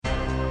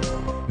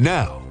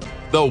Now,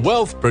 the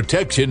Wealth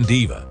Protection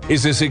Diva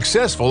is a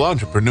successful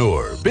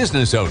entrepreneur,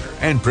 business owner,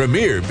 and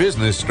premier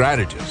business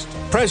strategist,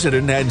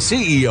 president and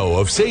CEO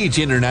of Sage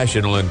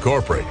International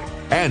Incorporated,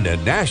 and a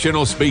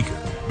national speaker,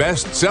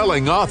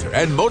 best-selling author,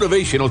 and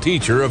motivational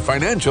teacher of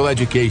financial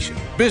education,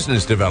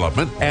 business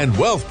development, and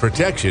wealth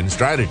protection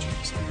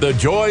strategies. The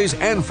joys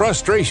and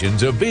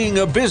frustrations of being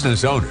a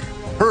business owner.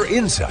 Her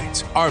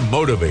insights are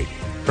motivating.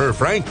 Her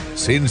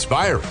frankness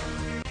inspiring.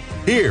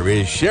 Here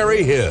is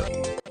Sherry Hill.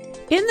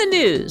 In the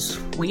news,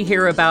 we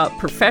hear about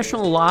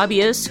professional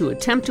lobbyists who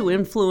attempt to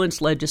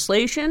influence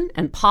legislation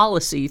and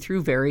policy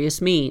through various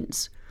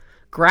means.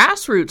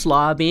 Grassroots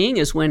lobbying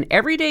is when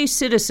everyday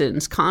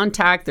citizens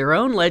contact their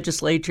own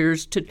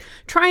legislatures to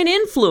try and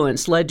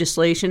influence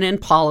legislation and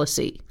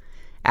policy.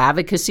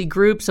 Advocacy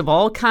groups of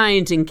all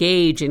kinds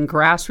engage in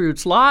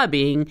grassroots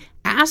lobbying,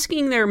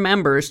 asking their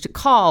members to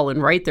call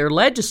and write their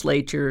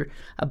legislature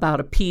about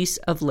a piece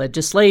of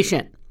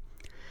legislation.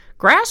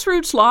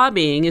 Grassroots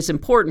lobbying is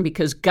important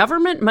because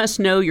government must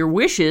know your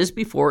wishes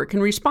before it can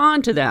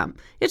respond to them.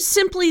 It's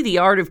simply the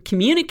art of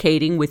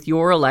communicating with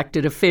your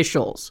elected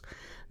officials.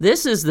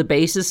 This is the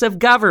basis of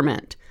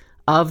government,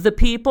 of the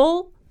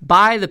people,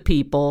 by the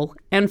people,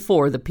 and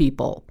for the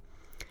people.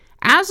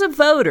 As a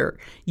voter,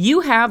 you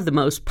have the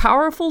most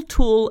powerful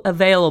tool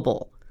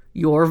available,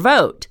 your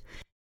vote.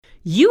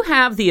 You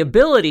have the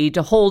ability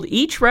to hold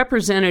each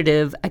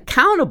representative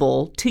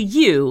accountable to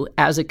you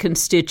as a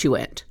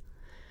constituent.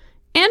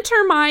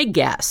 Enter my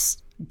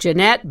guest,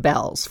 Jeanette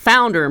Belz,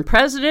 founder and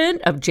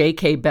president of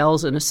J.K.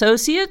 Belz &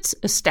 Associates,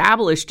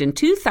 established in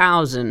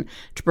 2000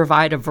 to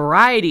provide a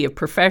variety of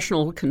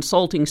professional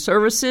consulting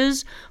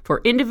services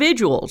for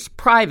individuals,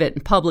 private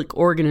and public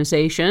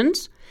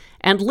organizations,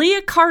 and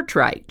Leah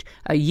Cartwright,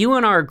 a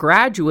UNR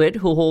graduate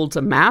who holds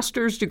a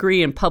master's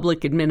degree in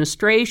public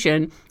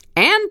administration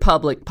and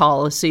public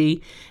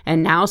policy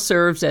and now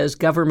serves as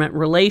government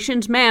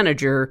relations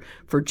manager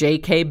for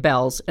J.K.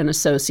 Belz &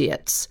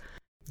 Associates.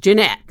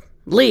 Jeanette,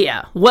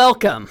 Leah,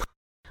 welcome.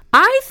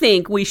 I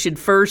think we should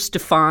first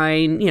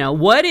define,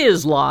 what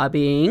is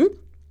lobbying,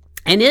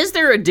 and is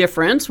there a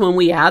difference when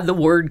we add the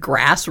word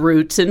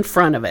grassroots in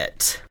front of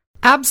it?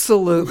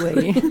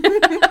 Absolutely.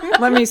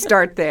 Let me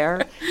start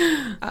there.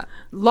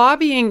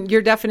 Lobbying,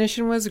 your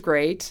definition was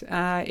great.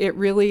 It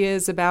really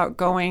is about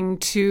going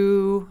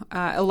to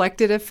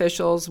elected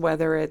officials,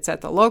 whether it's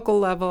at the local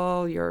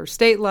level, your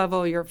state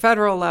level, your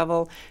federal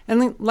level,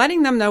 and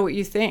letting them know what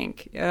you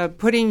think,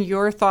 putting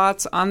your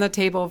thoughts on the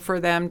table for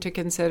them to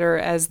consider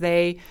as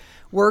they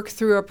work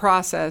through a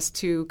process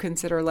to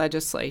consider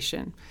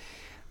legislation.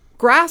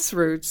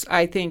 Grassroots,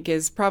 I think,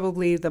 is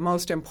probably the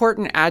most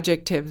important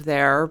adjective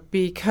there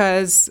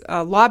because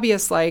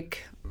lobbyists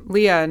like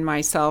Leah and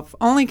myself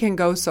only can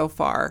go so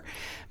far.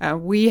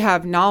 We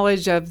have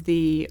knowledge of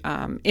the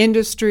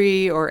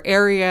industry or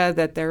area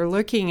that they're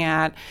looking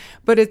at,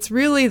 but it's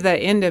really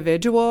the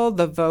individual,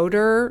 the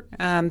voter,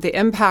 the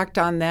impact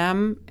on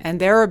them and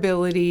their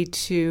ability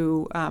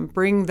to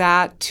bring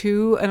that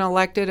to an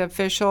elected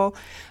official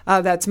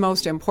that's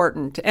most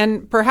important.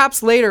 And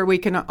perhaps later we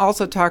can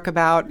also talk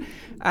about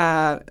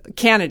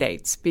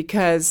candidates,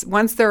 because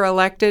once they're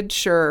elected,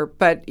 sure,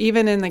 but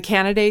even in the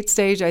candidate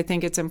stage, I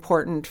think it's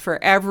important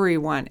for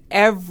everyone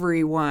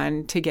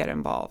to get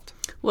involved.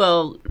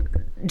 Well,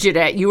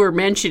 Jeanette, you were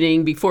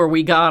mentioning before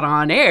we got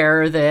on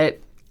air that,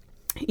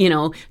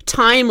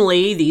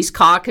 timely, these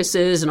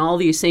caucuses and all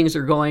these things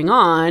are going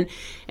on.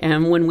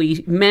 And when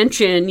we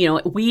mention,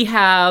 we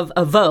have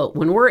a vote.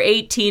 When we're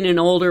 18 and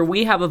older,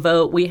 we have a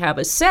vote, we have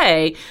a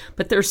say.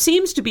 But there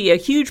seems to be a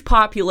huge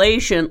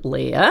population,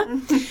 Leah,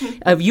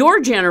 of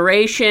your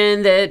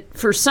generation that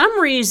for some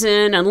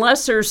reason,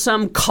 unless there's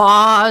some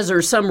cause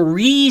or some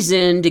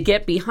reason to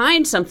get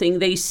behind something,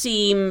 they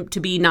seem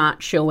to be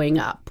not showing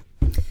up.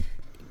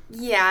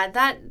 Yeah,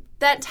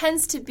 that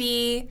tends to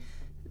be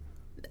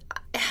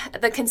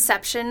the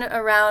conception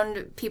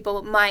around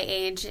people my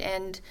age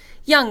and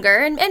younger,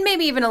 and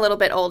maybe even a little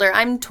bit older.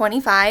 I'm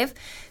 25,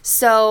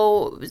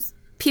 so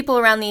people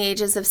around the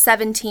ages of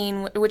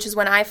 17, which is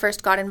when I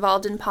first got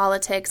involved in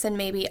politics, and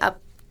maybe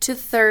up to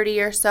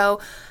 30 or so,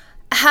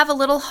 have a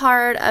little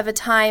hard of a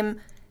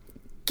time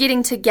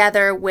getting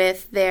together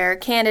with their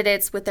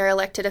candidates, with their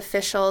elected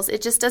officials.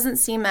 It just doesn't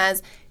seem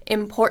as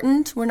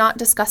important. We're not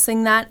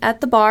discussing that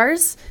at the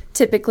bars,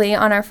 typically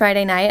on our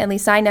Friday night. At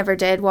least I never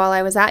did while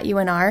I was at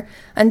UNR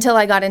until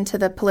I got into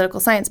the political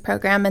science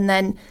program, and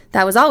then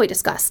that was all we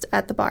discussed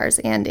at the bars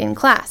and in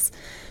class.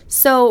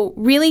 So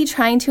really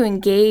trying to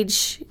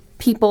engage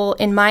people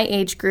in my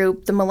age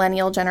group, the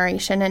millennial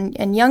generation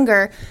and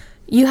younger,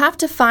 you have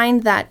to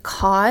find that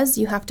cause,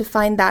 you have to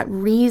find that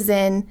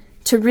reason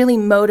to really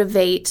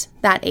motivate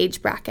that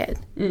age bracket.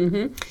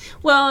 Mm-hmm.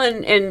 Well,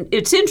 and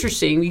it's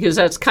interesting because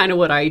that's kind of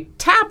what I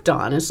tapped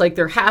on. It's like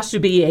there has to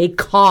be a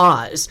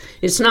cause.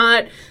 It's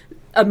not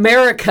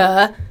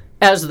America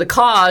as the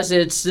cause.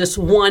 It's this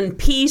one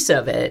piece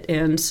of it.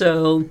 And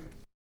so,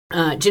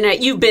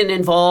 Jeanette, you've been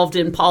involved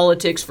in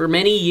politics for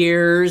many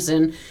years.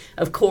 And,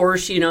 of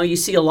course, you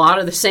see a lot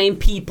of the same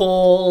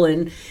people.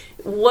 And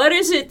What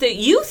is it that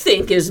you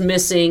think is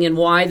missing and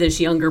why this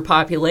younger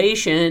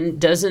population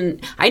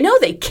doesn't, I know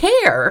they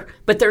care,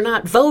 but they're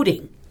not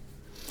voting?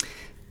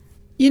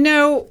 You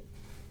know,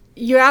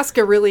 you ask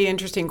a really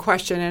interesting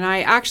question, and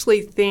I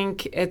actually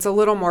think it's a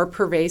little more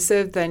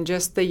pervasive than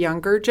just the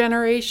younger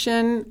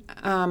generation.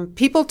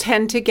 People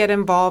tend to get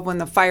involved when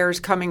the fire's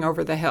coming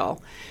over the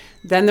hill.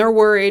 Then they're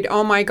worried,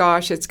 oh my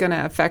gosh, it's going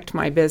to affect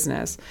my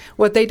business.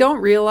 What they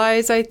don't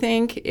realize, I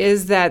think,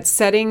 is that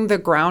setting the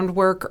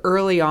groundwork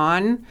early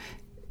on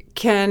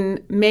can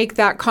make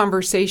that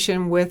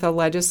conversation with a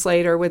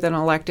legislator, with an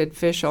elected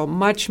official,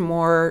 much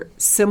more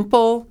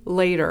simple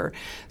later.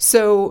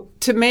 So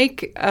to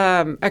make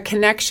a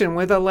connection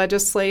with a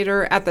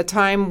legislator at the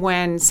time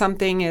when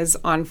something is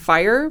on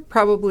fire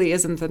probably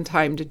isn't the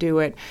time to do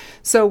it.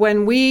 So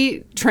when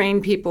we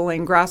train people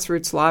in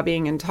grassroots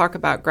lobbying and talk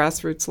about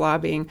grassroots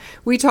lobbying,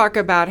 we talk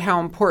about how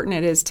important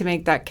it is to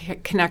make that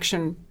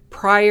connection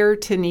prior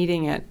to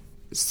needing it.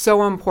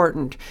 So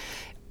important.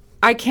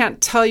 I can't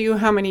tell you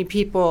how many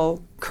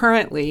people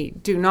currently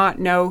do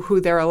not know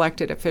who their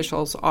elected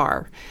officials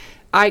are.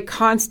 I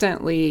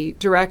constantly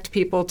direct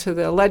people to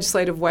the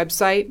legislative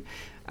website,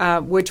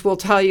 which will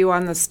tell you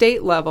on the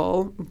state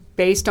level,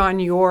 based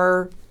on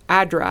your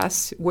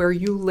address, where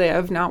you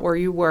live, not where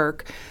you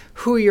work,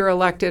 who your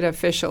elected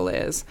official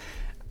is.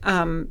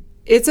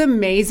 It's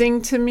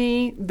amazing to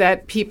me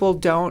that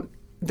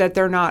that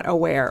they're not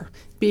aware.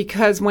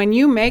 Because when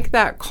you make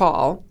that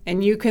call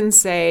and you can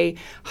say,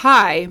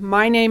 hi,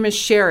 my name is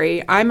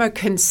Sherry, I'm a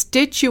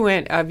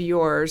constituent of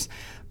yours,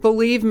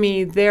 believe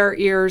me, their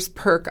ears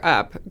perk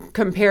up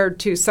compared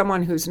to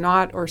someone who's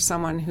not or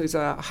someone who's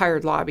a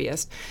hired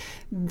lobbyist.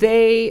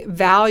 They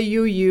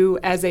value you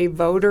as a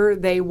voter.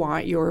 They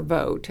want your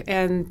vote.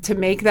 And to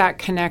make that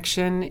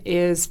connection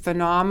is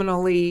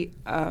phenomenally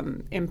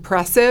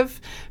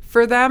impressive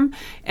for them.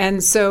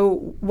 And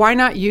so why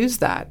not use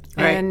that?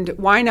 Right. And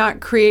why not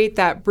create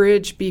that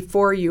bridge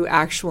before you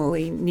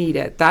actually need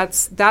it?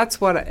 That's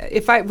what,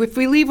 if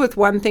we leave with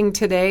one thing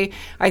today,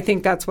 I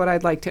think that's what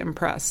I'd like to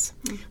impress.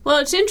 Well,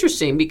 it's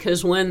interesting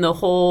because when the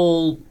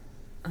whole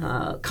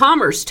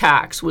commerce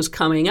tax was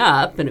coming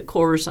up, and of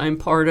course I'm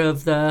part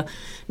of the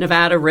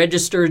Nevada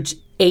Registered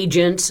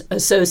Agents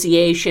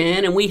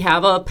Association, and we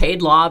have a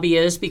paid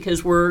lobbyist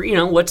because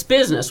we're, what's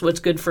business,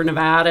 what's good for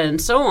Nevada, and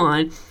so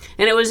on.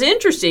 And it was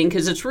interesting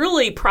because it's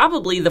really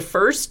probably the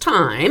first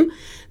time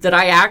that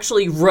I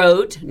actually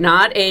wrote,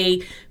 not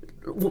a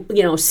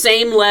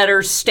same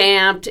letter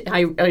stamped.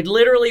 I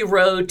literally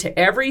wrote to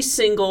every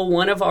single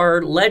one of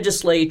our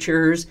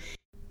legislatures.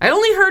 I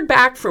only heard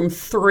back from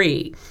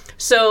 3.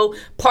 So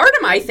part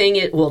of my thing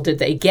is, well, did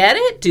they get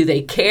it? Do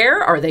they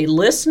care? Are they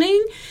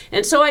listening?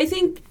 And so I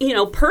think,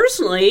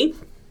 personally,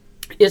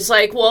 it's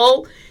like,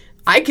 well,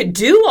 I could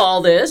do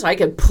all this. I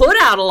could put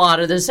out a lot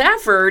of this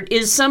effort.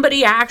 Is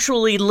somebody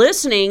actually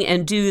listening,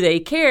 and do they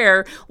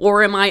care?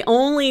 Or am I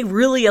only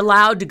really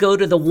allowed to go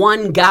to the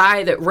one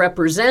guy that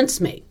represents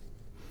me?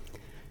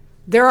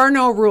 There are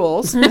no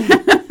rules.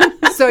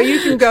 So you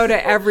can go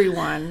to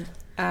everyone.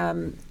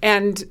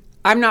 And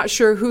I'm not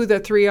sure who the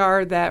 3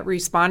 are that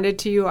responded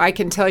to you. I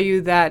can tell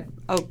you that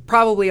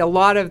probably a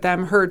lot of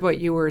them heard what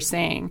you were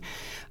saying.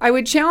 I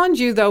would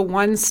challenge you, though,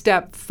 one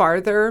step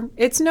farther.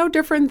 It's no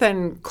different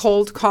than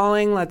cold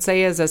calling, let's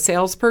say, as a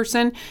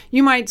salesperson.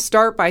 You might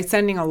start by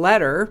sending a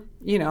letter,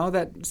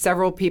 that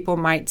several people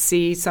might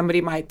see,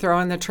 somebody might throw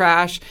in the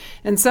trash,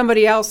 and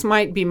somebody else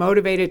might be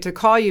motivated to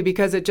call you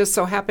because it just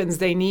so happens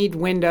they need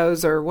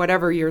windows or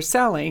whatever you're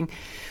selling.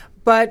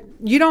 But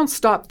you don't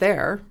stop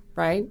there,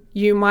 right?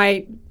 You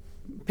might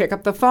pick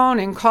up the phone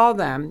and call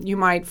them. You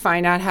might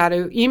find out how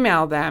to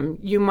email them.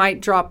 You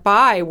might drop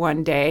by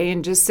one day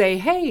and just say,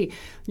 hey,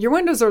 your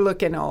windows are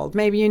looking old.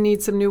 Maybe you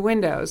need some new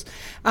windows.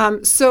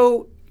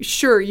 So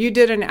sure, you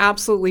did an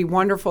absolutely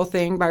wonderful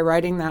thing by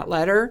writing that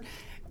letter.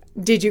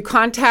 Did you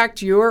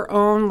contact your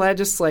own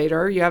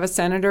legislator? You have a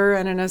senator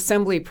and an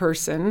assembly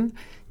person.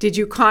 Did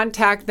you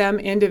contact them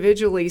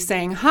individually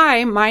saying,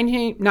 hi, my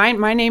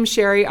name's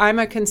Sherry, I'm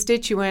a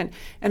constituent,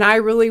 and I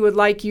really would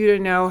like you to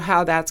know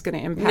how that's going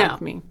to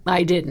impact me? No,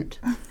 I didn't.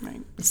 Right.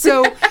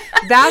 So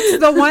that's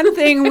the one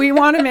thing we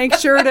want to make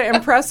sure to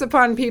impress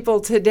upon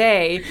people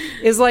today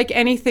is, like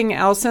anything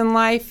else in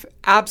life,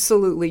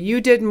 absolutely.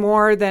 You did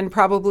more than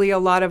probably a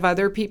lot of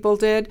other people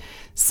did.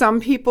 Some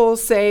people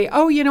say,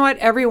 oh, you know what,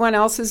 everyone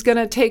else is going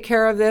to take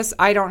care of this.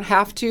 I don't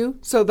have to.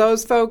 So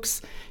those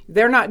folks,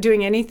 they're not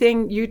doing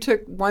anything. You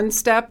took one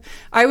step.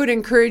 I would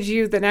encourage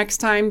you the next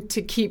time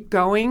to keep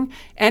going.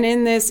 And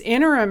in this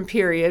interim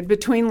period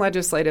between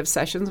legislative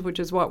sessions, which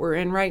is what we're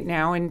in right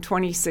now in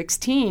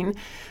 2016,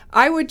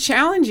 I would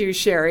challenge you,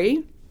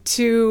 Sherry,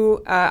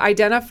 to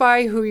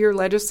identify who your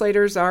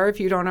legislators are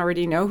if you don't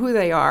already know who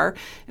they are.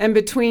 And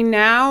between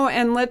now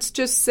and let's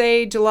just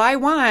say July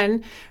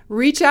 1,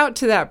 reach out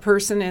to that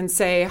person and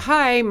say,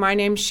 hi, my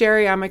name's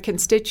Sherry. I'm a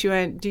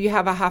constituent. Do you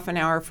have a half an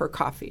hour for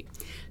coffee?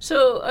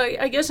 So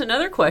I guess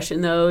another question,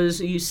 though,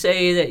 is you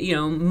say that,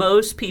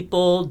 most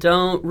people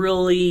don't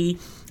really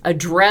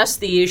address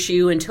the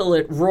issue until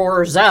it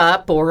roars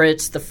up or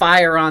it's the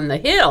fire on the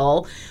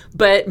hill.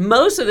 But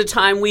most of the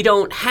time we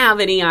don't have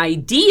any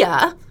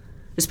idea,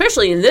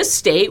 especially in this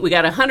state. We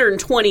got a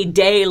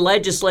 120-day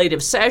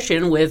legislative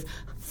session with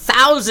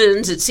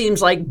thousands, it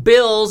seems like,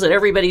 bills that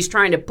everybody's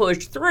trying to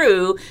push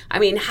through. I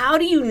mean, how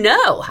do you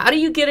know? How do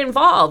you get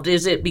involved?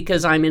 Is it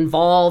because I'm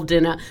involved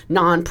in a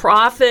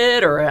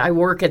nonprofit or I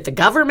work at the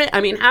government?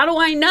 I mean, how do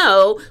I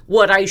know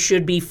what I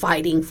should be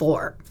fighting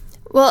for?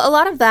 Well, a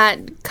lot of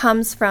that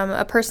comes from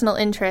a personal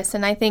interest,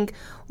 and I think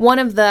one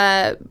of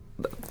the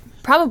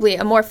probably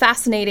a more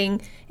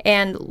fascinating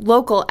and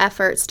local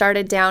effort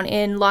started down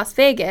in Las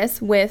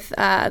Vegas with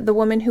the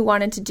woman who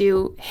wanted to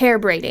do hair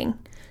braiding.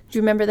 Do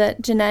you remember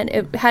that, Jeanette?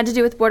 It had to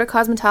do with Board of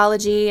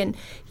Cosmetology, and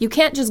you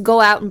can't just go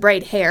out and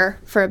braid hair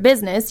for a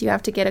business. You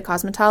have to get a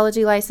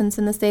cosmetology license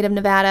in the state of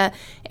Nevada,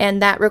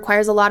 and that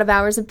requires a lot of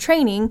hours of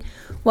training.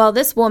 Well,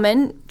 this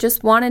woman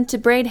just wanted to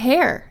braid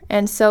hair,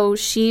 and so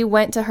she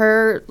went to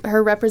her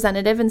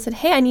representative and said,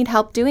 hey, I need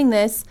help doing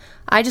this.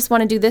 I just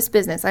want to do this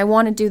business. I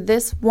want to do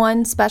this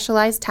one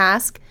specialized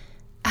task.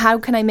 How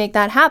can I make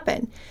that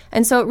happen?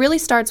 And so it really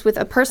starts with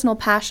a personal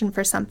passion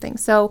for something.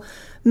 So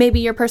maybe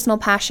your personal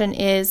passion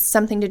is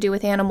something to do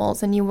with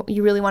animals and you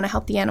really want to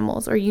help the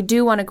animals, or you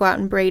do want to go out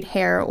and braid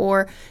hair,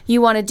 or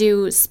you want to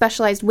do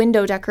specialized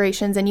window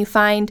decorations and you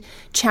find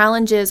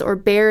challenges or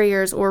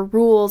barriers or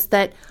rules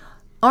that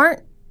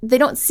they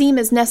don't seem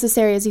as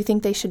necessary as you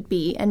think they should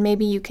be, and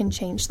maybe you can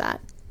change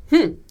that.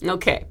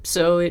 Okay,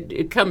 so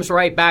it comes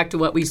right back to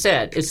what we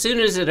said. As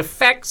soon as it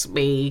affects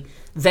me,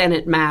 then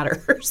it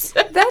matters.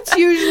 That's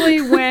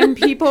usually when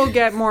people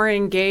get more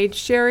engaged,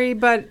 Sherry,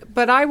 but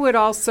I would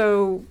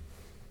also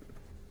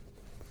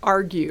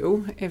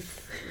argue,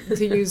 if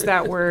to use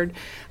that word,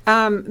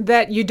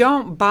 that you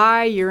don't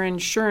buy your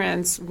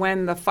insurance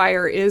when the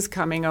fire is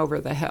coming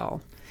over the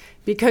hill,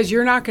 because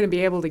you're not going to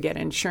be able to get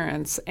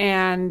insurance,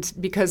 and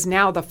because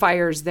now the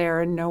fire's there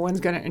and no one's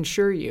going to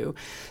insure you.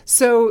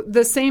 So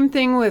the same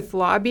thing with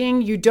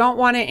lobbying. You don't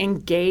want to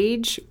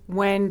engage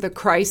when the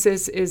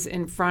crisis is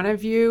in front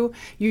of you.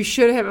 You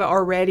should have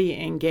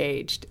already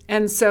engaged.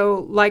 And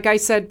so, like I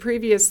said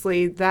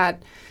previously,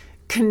 that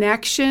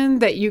connection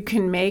that you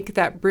can make,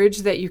 that bridge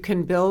that you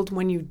can build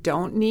when you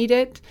don't need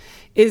it,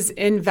 is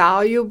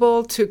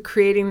invaluable to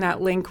creating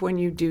that link when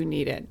you do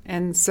need it.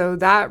 And so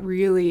that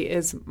really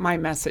is my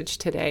message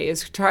today,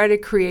 is try to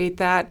create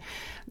that.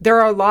 There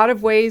are a lot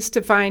of ways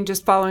to find,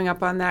 just following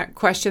up on that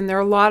question, there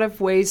are a lot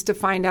of ways to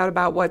find out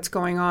about what's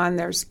going on.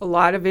 There's a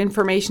lot of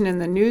information in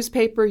the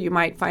newspaper. You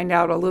might find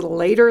out a little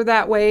later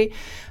that way.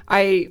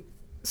 I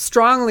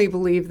strongly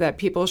believe that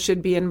people should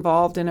be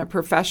involved in a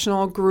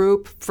professional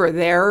group for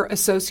their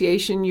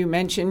association. You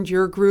mentioned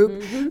your group.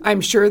 Mm-hmm. I'm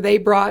sure they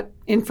brought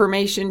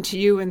information to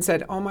you and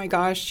said, oh my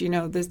gosh,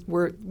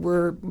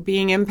 we're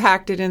being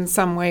impacted in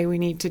some way. We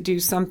need to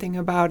do something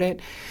about it.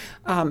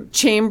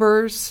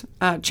 Chamber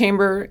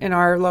in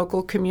our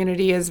local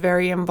community is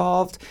very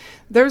involved.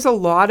 There's a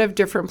lot of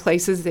different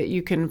places that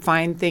you can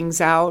find things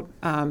out.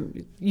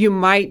 You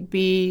might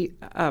be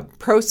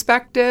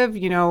prospective,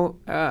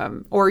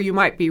 or you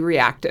might be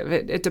reactive.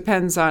 It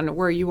depends on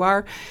where you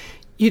are.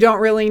 You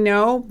don't really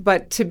know,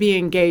 but to be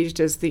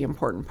engaged is the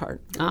important part.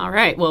 All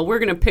right. Well, we're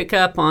going to pick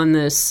up on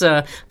this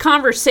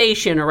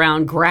conversation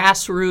around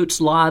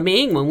grassroots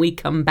lobbying when we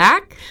come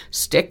back.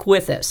 Stick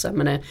with us. I'm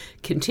going to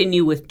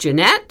continue with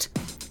Jeanette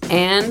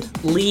and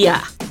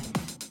Leah.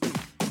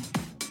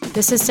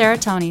 This is Sarah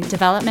Toney,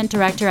 Development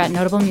Director at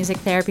Notable Music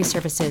Therapy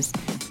Services.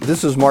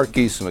 This is Mark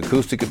Geeson,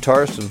 acoustic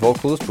guitarist and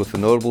vocalist with the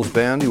Notables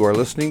Band. You are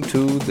listening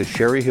to The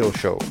Sherry Hill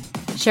Show.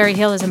 Sherry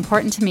Hill is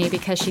important to me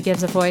because she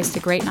gives a voice to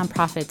great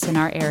nonprofits in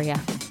our area.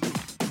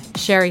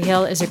 Sherry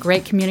Hill is a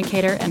great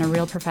communicator and a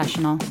real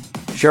professional.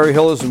 Sherry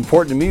Hill is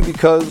important to me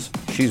because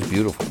she's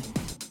beautiful.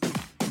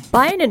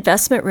 Buying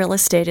investment real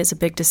estate is a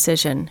big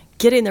decision.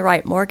 Getting the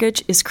right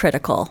mortgage is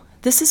critical.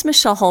 This is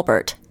Michelle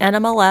Hulbert,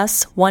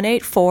 NMLS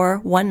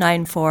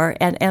 184194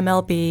 and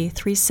MLB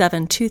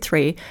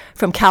 3723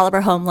 from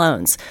Caliber Home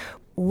Loans.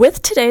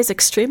 With today's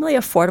extremely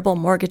affordable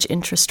mortgage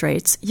interest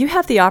rates, you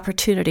have the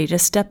opportunity to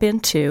step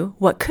into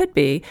what could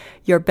be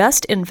your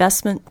best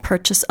investment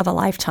purchase of a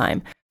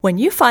lifetime. When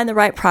you find the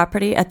right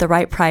property at the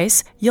right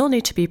price, you'll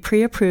need to be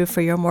pre-approved for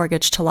your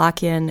mortgage to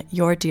lock in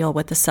your deal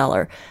with the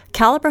seller.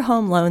 Caliber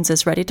Home Loans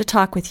is ready to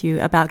talk with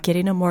you about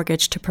getting a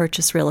mortgage to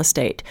purchase real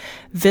estate.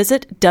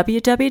 Visit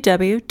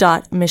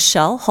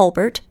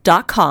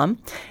www.michellehulbert.com,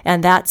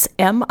 and that's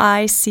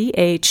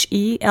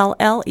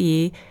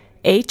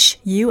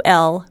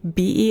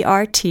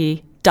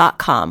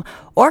MICHELLEHULBERT.com,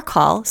 or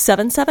call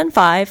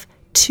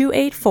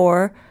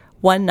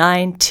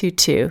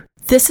 775-284-1922.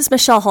 This is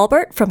Michelle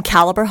Hulbert from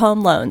Caliber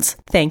Home Loans.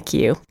 Thank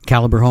you.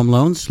 Caliber Home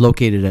Loans,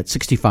 located at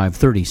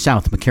 6530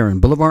 South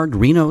McCarran Boulevard,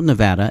 Reno,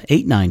 Nevada,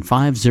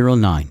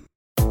 89509.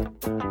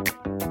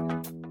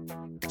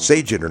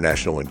 Sage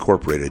International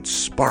Incorporated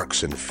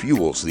sparks and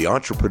fuels the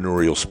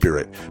entrepreneurial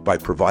spirit by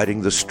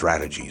providing the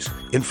strategies,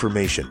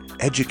 information,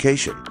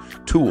 education,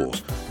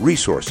 tools,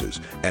 resources,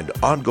 and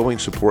ongoing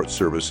support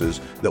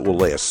services that will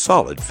lay a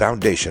solid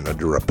foundation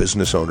under a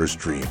business owner's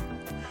dream.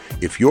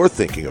 If you're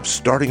thinking of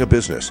starting a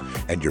business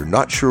and you're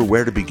not sure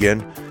where to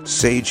begin,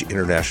 Sage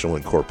International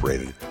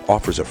Incorporated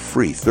offers a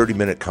free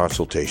 30-minute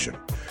consultation.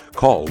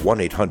 Call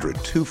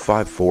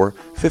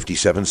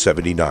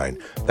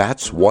 1-800-254-5779.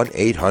 That's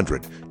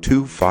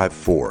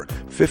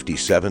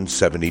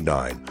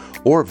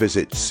 1-800-254-5779. Or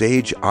visit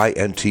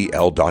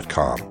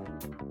sageintl.com.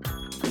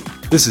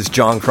 This is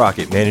John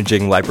Crockett,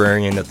 Managing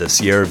Librarian of the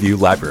Sierra View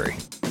Library.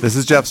 This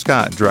is Jeff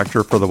Scott,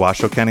 Director for the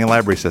Washoe County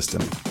Library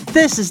System.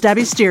 This is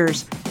Debbie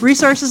Steers,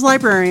 Resources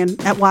Librarian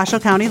at Washoe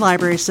County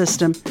Library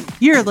System.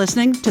 You're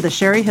listening to The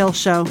Sherry Hill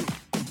Show.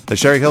 The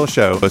Sherry Hill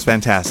Show was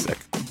fantastic.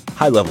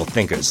 High-level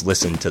thinkers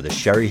listen to The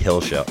Sherry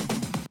Hill Show.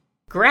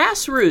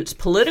 Grassroots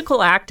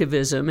political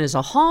activism is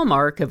a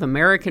hallmark of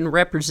American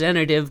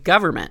representative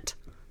government.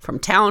 From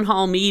town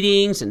hall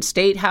meetings and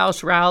state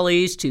house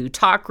rallies to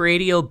talk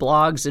radio,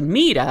 blogs, and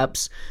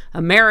meetups,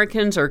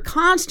 Americans are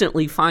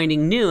constantly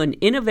finding new and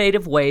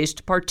innovative ways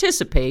to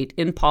participate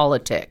in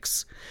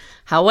politics.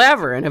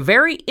 However, in a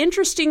very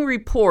interesting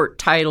report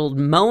titled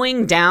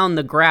Mowing Down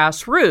the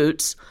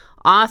Grassroots,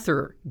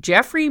 author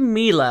Jeffrey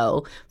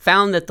Milo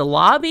found that the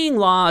lobbying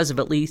laws of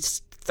at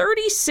least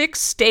 36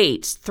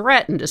 states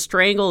threaten to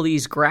strangle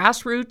these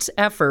grassroots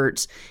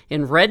efforts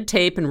in red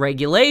tape and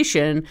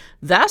regulation,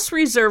 thus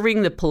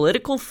reserving the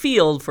political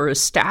field for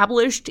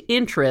established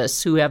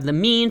interests who have the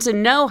means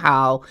and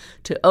know-how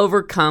to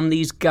overcome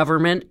these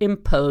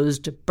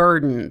government-imposed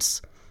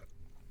burdens.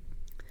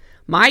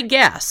 My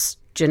guests,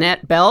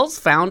 Jeanette Belz,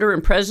 founder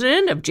and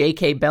president of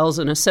J.K. Belz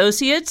 &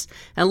 Associates,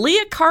 and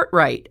Leah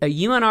Cartwright, a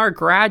UNR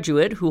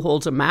graduate who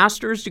holds a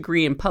master's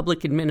degree in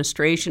public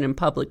administration and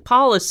public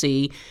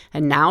policy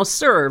and now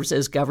serves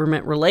as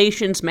government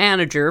relations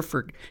manager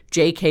for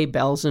J.K.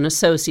 Belz &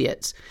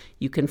 Associates.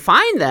 You can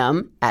find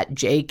them at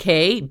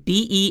jkbelz.com.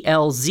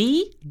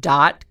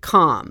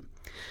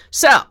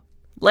 So,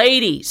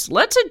 ladies,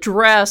 let's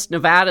address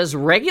Nevada's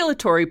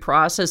regulatory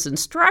process and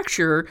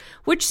structure,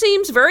 which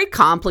seems very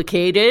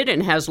complicated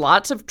and has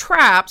lots of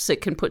traps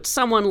that can put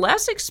someone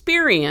less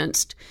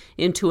experienced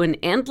into an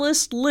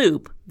endless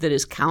loop that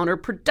is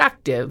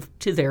counterproductive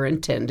to their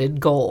intended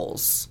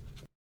goals.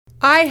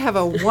 I have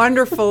a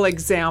wonderful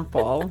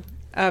example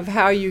of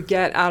how you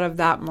get out of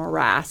that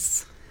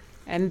morass.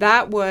 And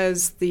that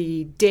was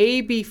the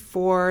day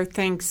before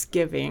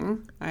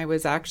Thanksgiving. I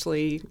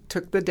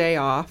took the day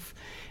off.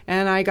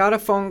 And I got a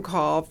phone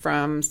call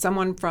from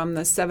someone from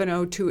the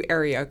 702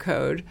 area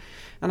code.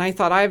 And I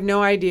thought, I have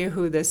no idea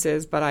who this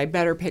is, but I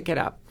better pick it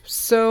up.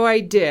 So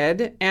I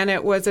did. And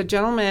it was a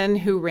gentleman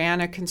who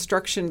ran a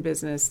construction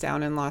business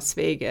down in Las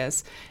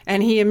Vegas.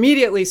 And he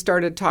immediately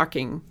started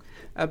talking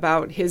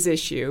about his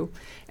issue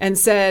and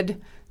said,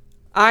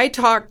 I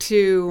talked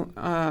to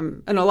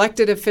an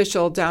elected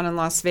official down in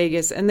Las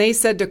Vegas, and they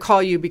said to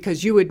call you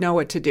because you would know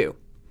what to do.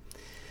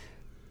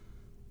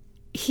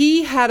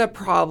 He had a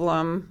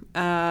problem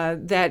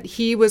that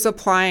he was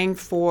applying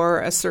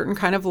for a certain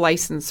kind of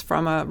license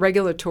from a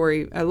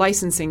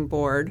licensing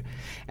board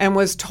and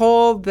was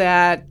told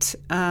that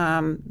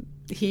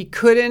he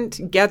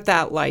couldn't get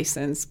that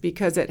license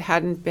because it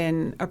hadn't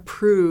been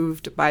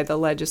approved by the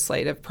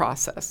legislative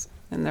process.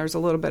 And there's a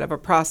little bit of a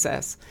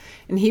process.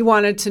 And he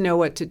wanted to know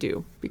what to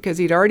do because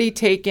he'd already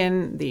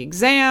taken the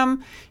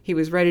exam, he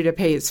was ready to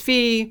pay his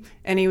fee,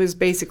 and he was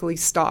basically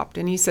stopped.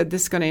 And he said,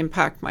 this is going to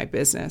impact my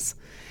business.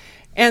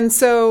 And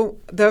so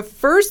the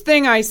first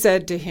thing I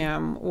said to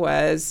him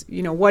was,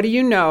 what do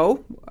you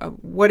know?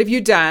 What have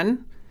you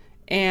done?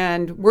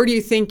 And where do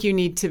you think you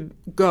need to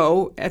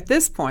go at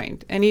this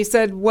point? And he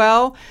said,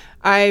 well,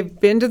 I've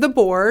been to the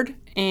board,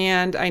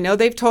 and I know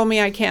they've told me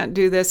I can't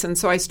do this, and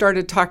so I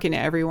started talking to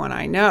everyone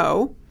I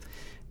know.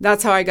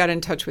 That's how I got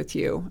in touch with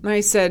you. And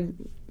I said,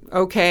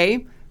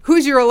 okay,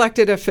 who's your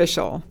elected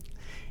official?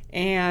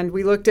 And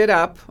we looked it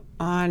up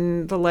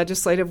on the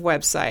legislative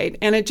website,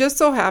 and it just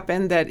so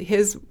happened that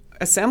his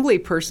assembly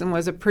person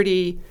was a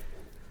pretty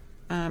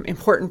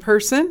important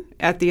person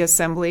at the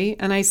assembly.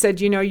 And I said,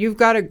 you've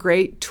got a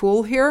great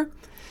tool here.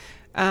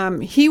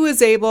 He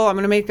was able, I'm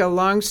going to make a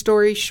long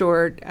story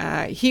short,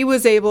 he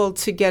was able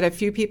to get a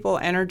few people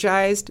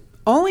energized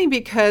only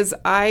because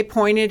I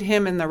pointed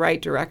him in the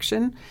right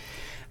direction.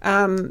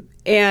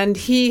 And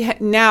he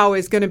now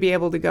is going to be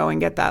able to go and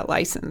get that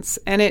license.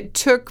 And it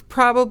took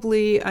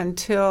probably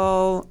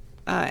until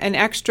an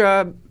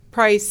extra,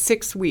 probably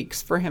 6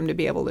 weeks for him to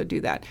be able to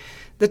do that.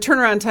 The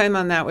turnaround time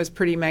on that was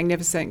pretty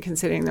magnificent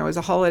considering there was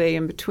a holiday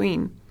in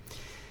between.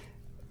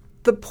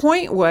 The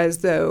point was,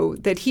 though,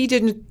 that he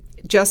didn't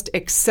just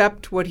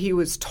accept what he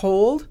was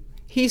told.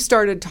 He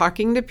started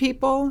talking to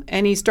people,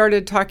 and he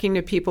started talking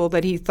to people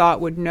that he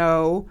thought would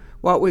know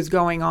what was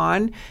going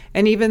on.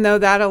 And even though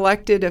that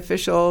elected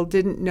official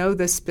didn't know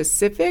the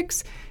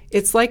specifics,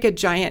 it's like a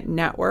giant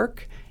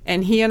network.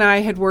 And he and I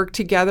had worked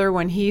together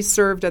when he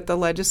served at the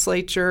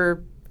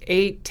legislature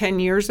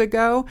 8-10 years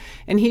ago.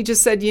 And he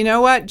just said, you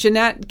know what,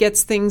 Jeanette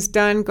gets things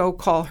done, go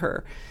call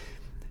her.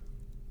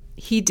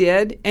 He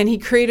did, and he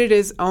created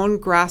his own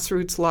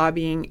grassroots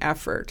lobbying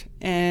effort.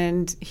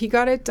 and he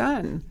got it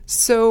done.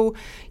 So,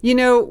 you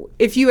know,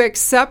 if you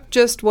accept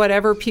just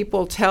whatever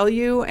people tell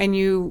you and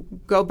you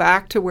go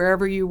back to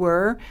wherever you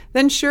were,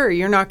 then sure,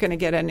 you're not going to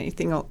get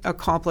anything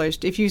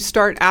accomplished. If you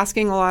start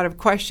asking a lot of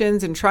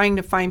questions and trying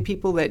to find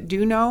people that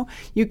do know,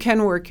 you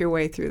can work your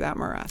way through that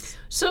morass.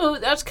 So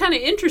that's kind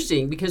of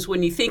interesting, because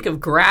when you think of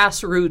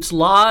grassroots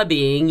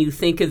lobbying, you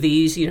think of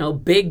these, you know,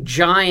 big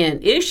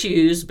giant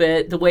issues,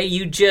 but the way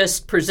you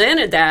just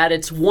presented that,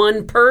 it's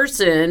one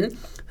person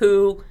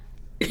who...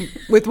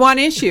 with one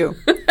issue.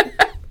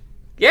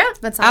 Yeah,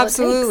 that's all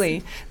absolutely. It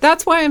takes.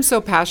 That's why I'm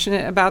so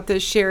passionate about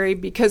this, Sherry,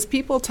 because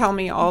people tell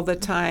me all the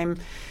time,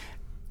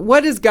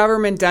 what has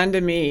government done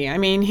to me? I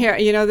mean, here,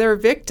 you know, they're a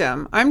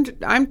victim.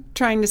 I'm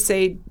trying to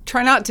say,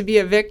 try not to be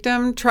a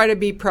victim, try to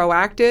be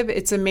proactive.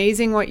 It's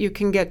amazing what you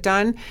can get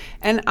done.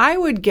 And I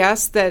would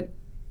guess that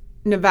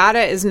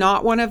Nevada is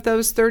not one of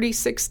those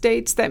 36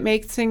 states that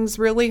make things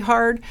really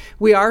hard.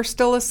 We are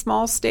still a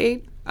small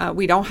state.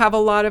 We don't have a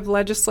lot of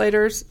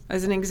legislators,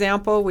 as an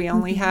example. We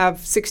only have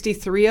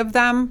 63 of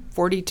them,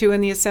 42 in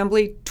the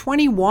Assembly,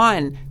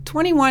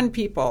 21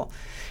 people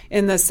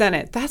in the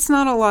Senate. That's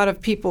not a lot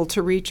of people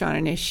to reach on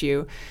an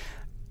issue.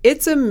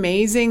 It's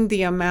amazing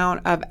the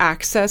amount of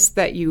access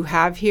that you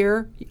have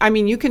here. I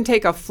mean, you can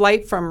take a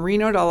flight from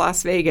Reno to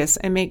Las Vegas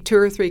and make 2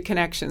 or 3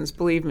 connections,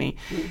 believe me.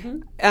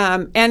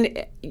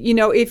 And, you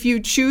know, if you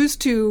choose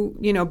to,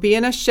 you know, be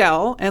in a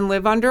shell and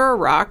live under a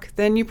rock,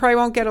 then you probably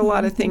won't get a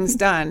lot of things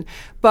done.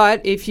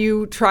 But if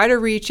you try to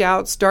reach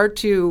out, start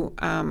to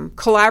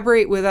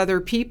collaborate with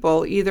other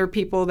people, either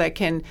people that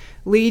can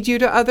lead you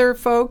to other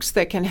folks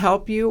that can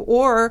help you,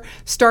 or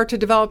start to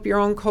develop your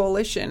own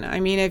coalition. I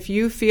mean, if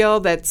you feel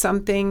that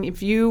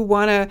if you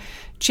want to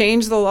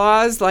change the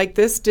laws like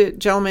this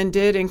gentleman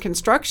did in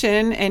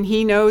construction, and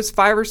he knows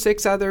 5 or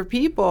 6 other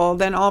people,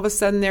 then all of a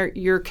sudden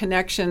your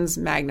connections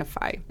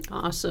magnify.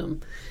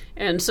 Awesome.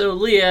 And so,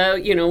 Leah,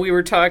 you know, we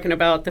were talking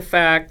about the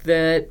fact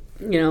that,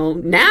 you know,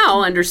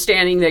 now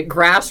understanding that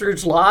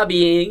grassroots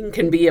lobbying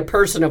can be a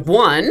person of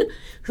one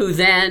who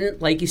then,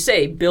 like you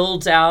say,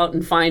 builds out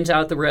and finds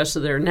out the rest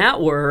of their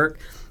network.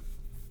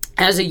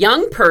 As a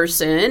young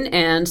person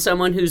and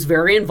someone who's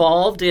very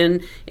involved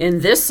in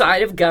this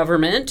side of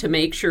government to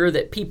make sure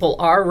that people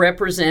are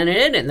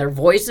represented and their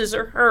voices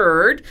are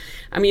heard,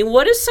 I mean,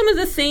 what are some of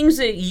the things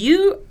that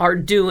you are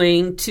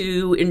doing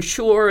to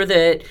ensure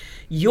that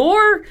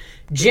your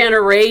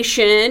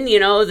generation, you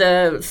know,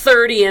 the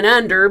 30 and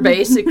under,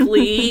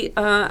 basically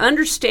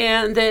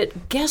understand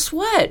that, guess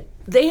what?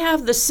 They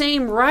have the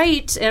same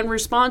rights and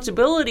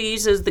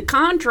responsibilities as the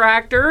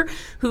contractor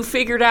who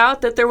figured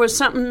out that there was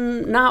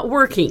something not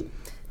working.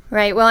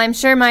 Right. Well, I'm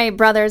sure my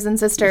brothers and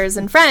sisters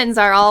and friends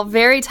are all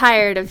very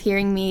tired of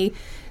hearing me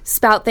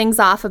spout things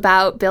off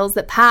about bills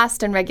that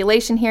passed and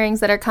regulation hearings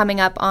that are coming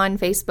up on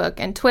Facebook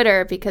and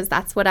Twitter, because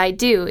that's what I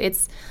do.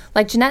 It's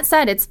like Jeanette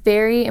said, it's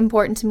very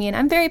important to me, and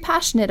I'm very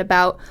passionate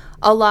about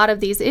a lot of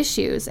these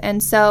issues.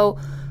 And so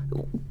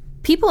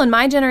people in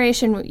my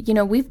generation, you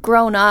know, we've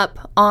grown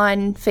up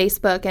on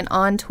Facebook and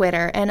on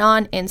Twitter and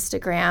on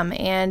Instagram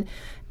and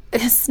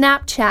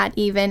Snapchat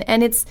even,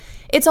 and it's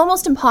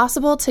almost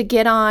impossible to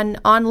get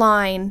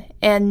online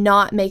and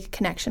not make a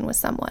connection with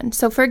someone.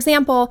 So, for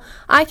example,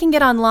 I can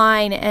get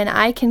online and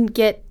I can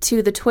get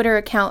to the Twitter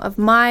account of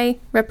my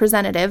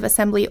representative,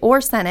 Assembly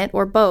or Senate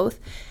or both,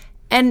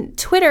 and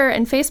Twitter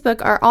and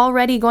Facebook are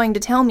already going to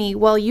tell me,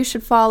 well, you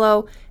should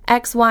follow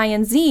X, Y,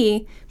 and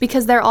Z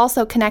because they're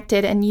also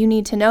connected and you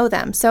need to know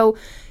them. So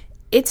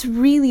it's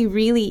really,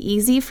 really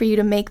easy for you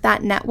to make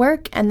that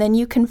network, and then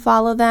you can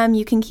follow them,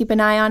 you can keep an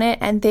eye on it,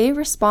 and they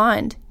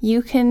respond.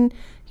 You can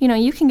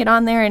get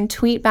on there and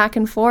tweet back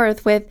and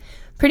forth with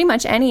pretty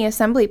much any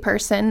Assembly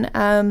person.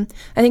 I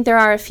think there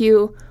are a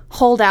few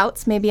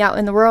holdouts maybe out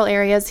in the rural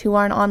areas who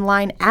aren't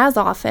online as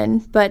often,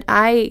 but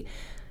I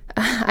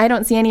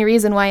don't see any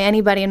reason why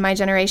anybody in my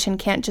generation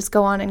can't just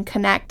go on and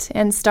connect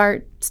and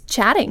start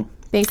chatting,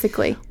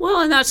 basically.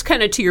 Well, and that's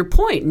kind of to your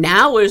point.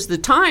 Now is the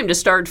time to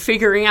start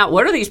figuring out,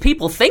 what are these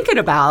people thinking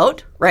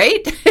about,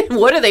 right?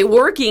 What are they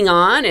working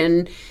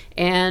on?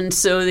 And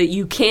so that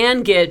you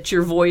can get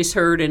your voice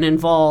heard and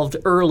involved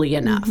early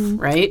enough,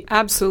 right?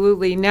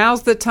 Absolutely.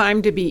 Now's the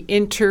time to be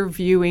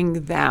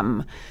interviewing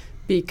them,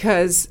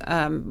 because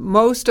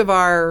most of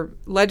our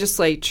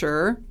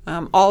legislature,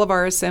 all of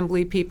our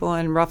Assembly people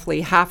and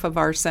roughly half of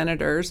our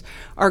senators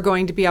are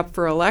going to be up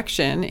for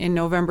election in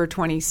November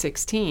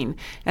 2016.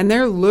 And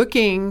they're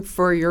looking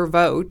for your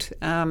vote.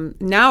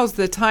 Now's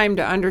the time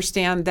to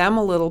understand them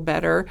a little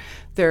better.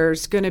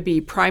 There's going to be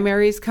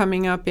primaries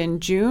coming up in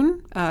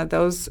June.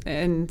 Those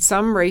in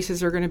some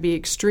races are going to be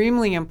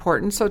extremely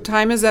important. So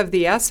time is of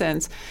the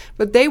essence.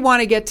 But they want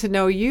to get to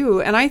know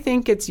you. And I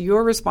think it's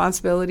your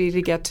responsibility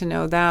to get to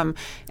know them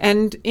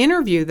and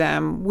interview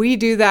them. We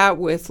do that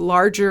with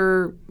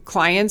larger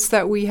clients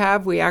that we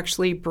have. We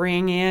actually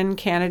bring in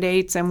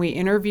candidates and we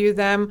interview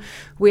them.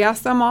 We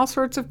ask them all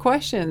sorts of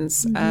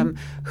questions.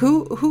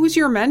 Who's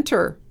your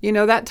mentor?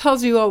 That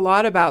tells you a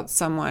lot about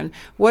someone.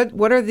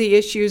 What are the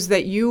issues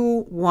that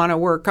you want to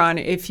work on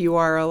if you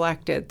are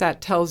elected?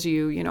 That tells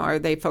you, are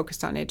they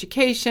focused on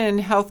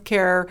education,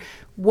 healthcare?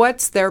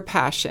 What's their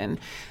passion?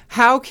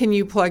 How can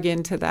you plug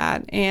into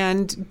that?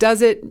 And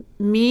does it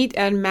meet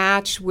and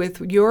match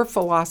with your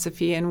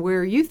philosophy and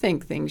where you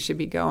think things should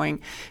be going?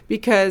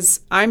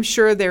 Because I'm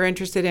sure they're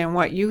interested in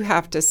what you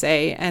have to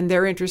say, and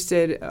they're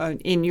interested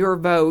in your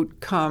vote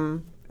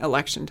come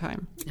election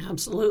time.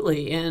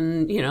 Absolutely.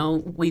 And,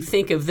 we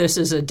think of this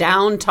as a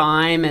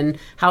downtime and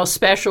how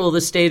special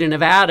the state of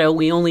Nevada.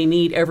 We only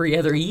meet every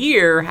other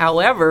year.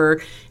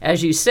 However,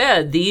 as you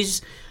said,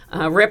 these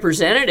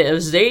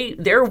representatives,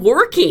 they're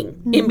working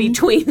in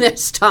between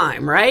this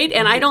time, right?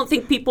 And I don't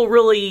think people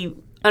really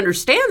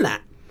understand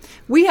that.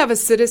 We have a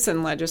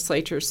citizen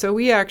legislature, so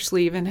we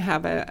actually even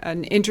have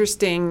an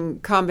interesting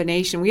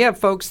combination. We have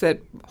folks that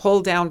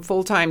hold down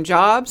full-time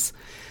jobs,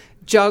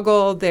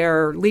 juggle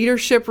their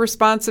leadership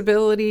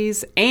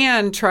responsibilities,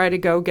 and try to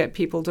go get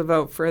people to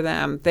vote for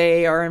them.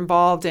 They are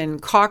involved in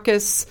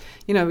caucus.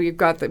 We've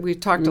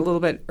talked a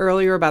little bit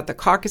earlier about the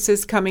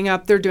caucuses coming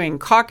up. They're doing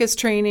caucus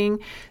training.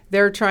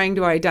 They're trying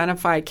to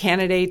identify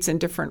candidates in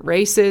different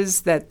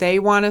races that they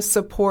want to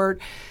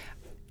support.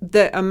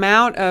 The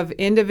amount of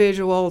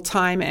individual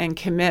time and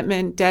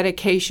commitment,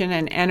 dedication,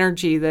 and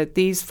energy that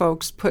these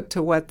folks put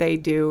to what they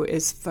do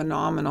is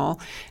phenomenal.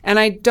 And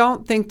I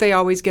don't think they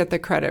always get the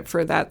credit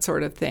for that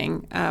sort of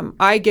thing.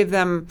 I give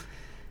them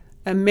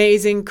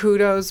amazing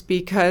kudos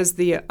because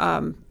the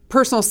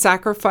personal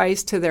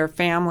sacrifice to their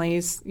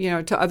families,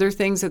 to other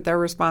things that they're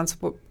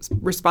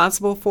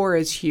responsible for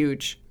is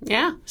huge.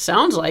 Yeah,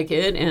 sounds like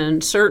it.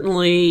 And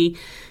certainly,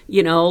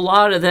 a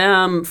lot of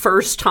them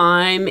first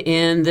time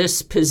in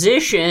this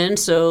position.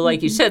 So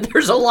like you said,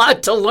 there's a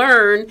lot to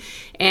learn,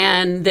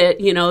 and that,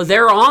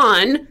 they're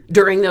on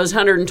during those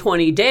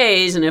 120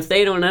 days. And if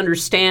they don't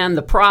understand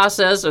the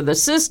process or the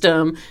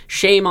system,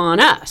 shame on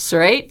us,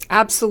 right?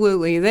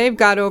 Absolutely. They've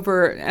got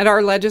at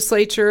our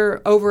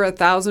legislature, over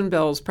 1,000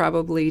 bills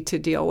probably to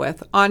deal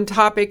with on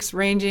topics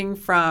ranging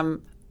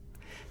from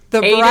the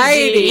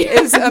variety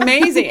is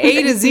amazing.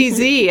 A to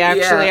ZZ,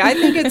 actually. Yeah. I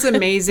think it's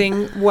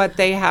amazing what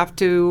they have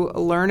to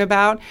learn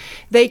about.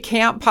 They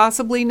can't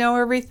possibly know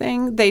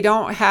everything. They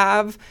don't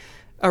have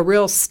a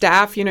real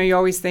staff. You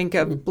always think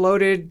of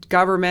bloated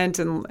government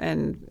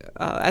and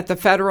at the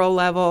federal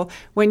level.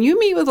 When you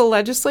meet with a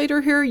legislator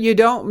here, you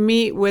don't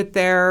meet with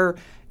their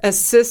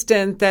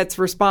assistant that's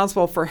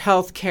responsible for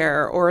health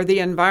care or the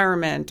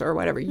environment or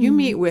whatever. You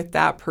meet with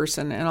that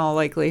person in all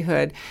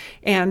likelihood.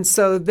 And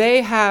so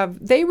they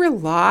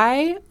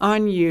rely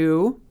on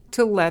you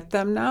to let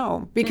them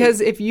know.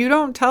 Because if you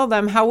don't tell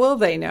them, how will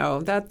they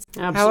know? That's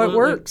how it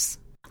works.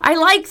 I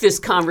like this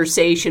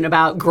conversation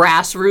about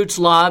grassroots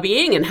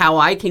lobbying and how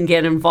I can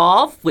get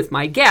involved with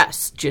my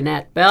guests,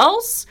 Jeanette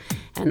Bells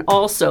and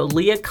also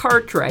Leah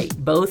Cartwright,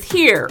 both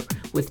here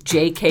with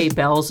J.K.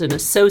 Bells and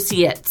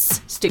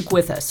Associates. Stick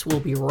with us. We'll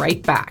be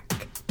right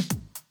back.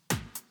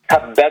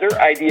 Have better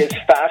ideas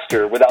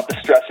faster without the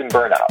stress and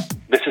burnout.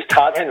 This is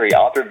Todd Henry,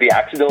 author of The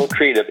Accidental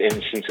Creative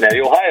in Cincinnati,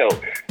 Ohio.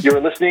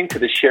 You're listening to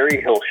The Sherry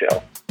Hill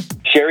Show.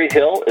 Sherry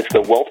Hill is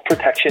the wealth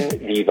protection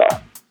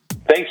diva.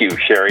 Thank you,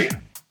 Sherry.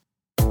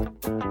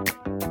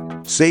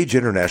 Sage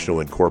International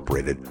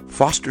Incorporated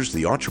fosters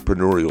the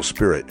entrepreneurial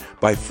spirit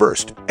by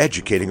first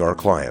educating our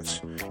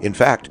clients. In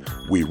fact,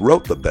 we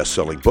wrote the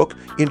best-selling book,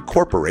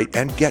 Incorporate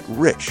and Get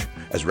Rich,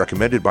 as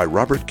recommended by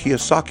Robert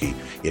Kiyosaki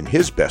in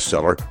his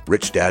bestseller,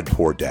 Rich Dad,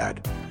 Poor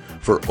Dad.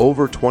 For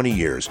over 20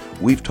 years,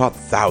 we've taught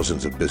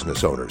thousands of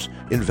business owners,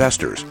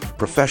 investors,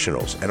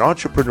 professionals, and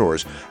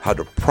entrepreneurs how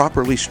to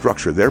properly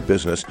structure their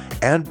business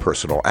and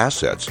personal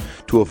assets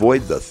to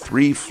avoid the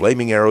 3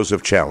 flaming arrows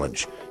of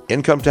challenge: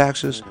 income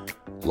taxes,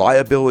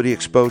 liability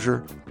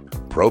exposure,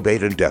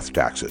 probate, and death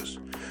taxes.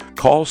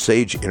 Call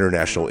Sage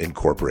International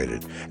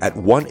Incorporated at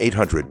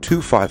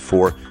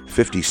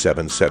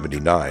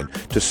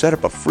 1-800-254-5779 to set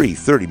up a free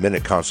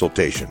 30-minute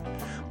consultation.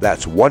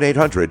 That's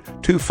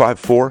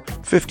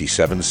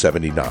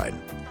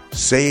 1-800-254-5779.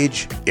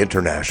 Sage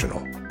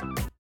International.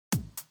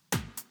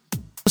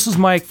 This is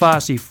Mike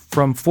Fossey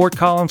from Fort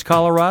Collins,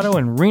 Colorado,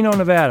 and Reno,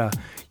 Nevada.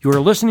 You are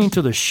listening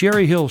to The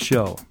Sherry Hill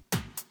Show.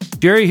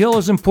 Sherry Hill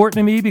is important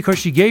to me because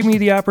she gave me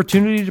the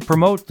opportunity to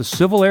promote the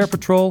Civil Air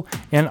Patrol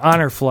and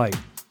Honor Flight.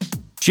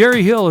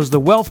 Sherry Hill is the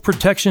wealth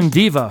protection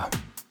diva.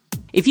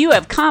 If you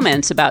have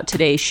comments about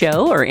today's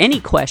show or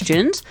any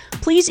questions,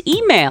 please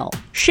email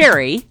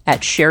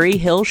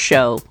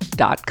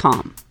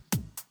sherry@sherryhillshow.com.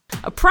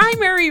 A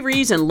primary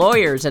reason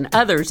lawyers and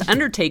others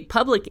undertake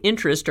public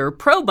interest or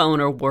pro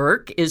bono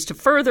work is to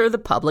further the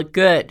public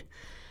good.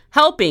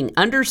 Helping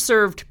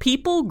underserved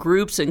people,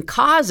 groups, and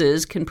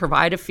causes can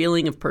provide a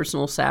feeling of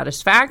personal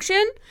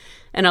satisfaction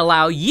and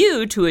allow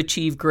you to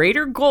achieve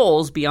greater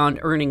goals beyond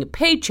earning a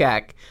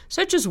paycheck,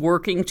 such as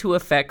working to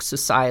affect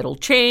societal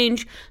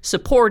change,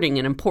 supporting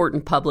an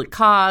important public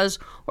cause,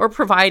 or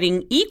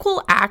providing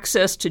equal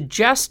access to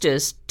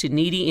justice to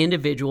needy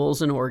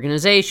individuals and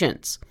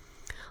organizations.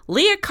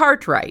 Leah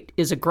Cartwright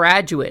is a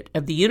graduate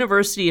of the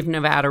University of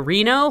Nevada,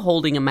 Reno,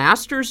 holding a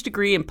master's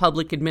degree in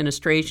public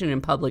administration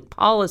and public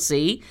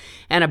policy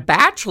and a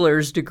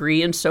bachelor's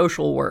degree in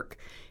social work.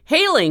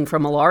 Hailing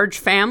from a large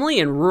family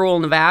in rural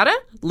Nevada,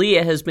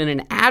 Leah has been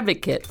an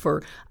advocate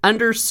for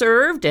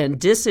underserved and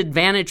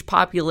disadvantaged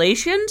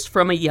populations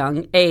from a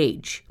young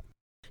age.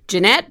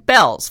 Jeanette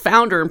Belz,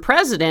 founder and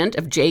president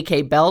of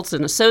J.K. Belz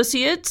 &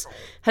 Associates,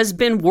 has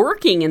been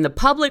working in the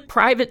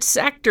public-private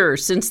sector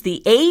since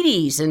the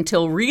 80s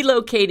until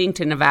relocating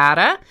to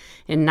Nevada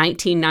in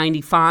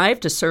 1995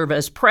 to serve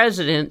as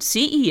president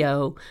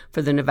CEO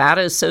for the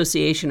Nevada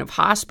Association of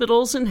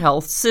Hospitals and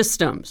Health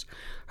Systems.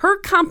 Her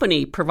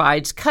company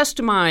provides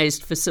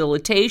customized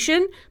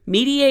facilitation,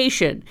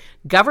 mediation,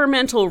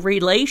 governmental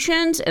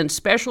relations, and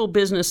special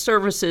business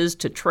services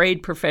to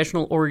trade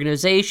professional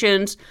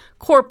organizations,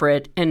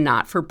 corporate, and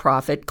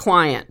not-for-profit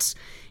clients.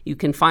 You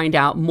can find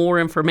out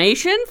more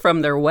information from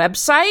their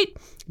website,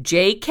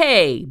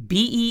 jkbelz.com.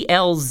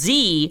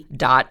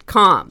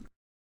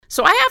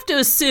 So I have to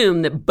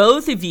assume that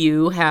both of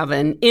you have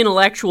an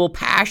intellectual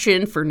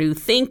passion for new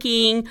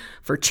thinking,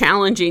 for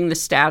challenging the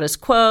status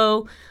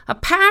quo, a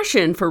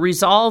passion for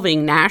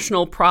resolving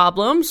national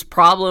problems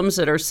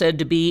that are said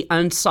to be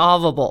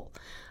unsolvable,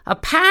 a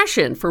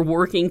passion for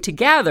working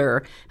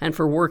together and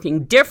for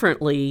working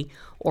differently,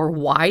 or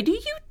why do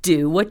you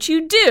do what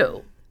you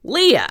do?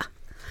 Leah.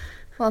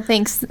 Well,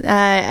 thanks.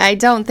 I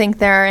don't think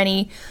there are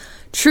any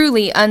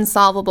truly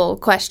unsolvable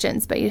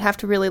questions, but you'd have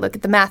to really look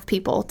at the math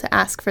people to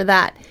ask for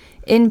that.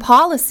 In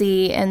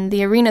policy and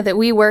the arena that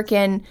we work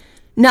in,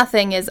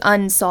 nothing is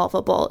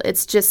unsolvable.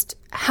 It's just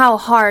how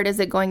hard is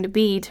it going to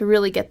be to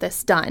really get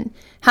this done?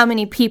 How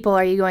many people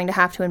are you going to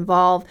have to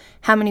involve?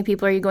 How many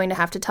people are you going to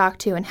have to talk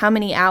to? And how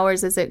many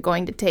hours is it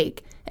going to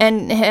take?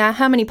 And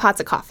how many pots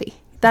of coffee?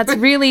 That's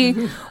really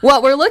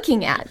what we're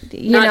looking at.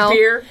 Not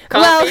beer,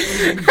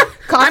 coffee. Well,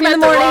 coffee in the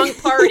morning. I'm at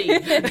the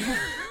wrong party.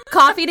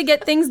 Coffee to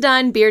get things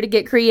done, beer to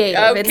get creative.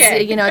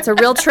 Okay. It's a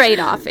real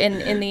trade-off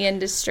in the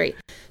industry.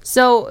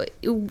 So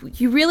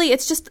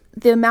it's just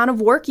the amount of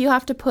work you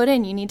have to put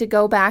in. You need to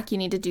go back, you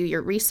need to do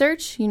your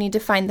research, you need to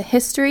find the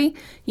history,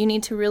 you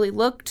need to really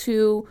look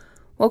to,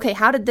 okay,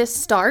 how did this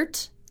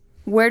start?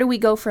 Where do we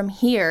go from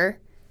here?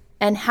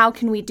 And how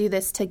can we do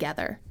this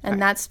together?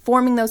 And that's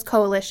forming those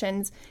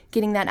coalitions,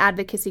 getting that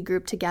advocacy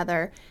group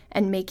together,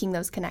 and making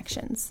those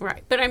connections.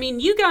 Right. But I mean,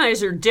 you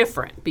guys are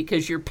different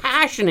because you're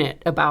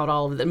passionate about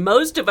all of them.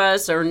 Most of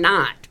us are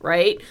not,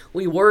 right?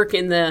 We work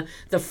in the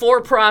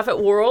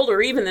for-profit world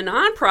or even the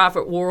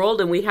nonprofit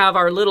world, and we have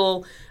our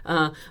little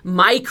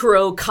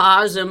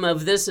microcosm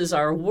of this is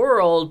our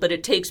world. But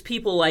it takes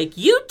people like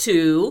you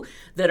two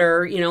that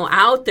are,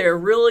 out there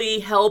really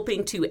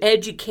helping to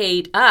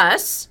educate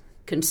us,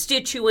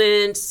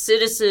 constituents,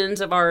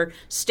 citizens of our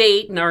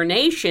state and our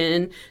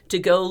nation, to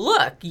go,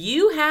 look,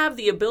 you have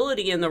the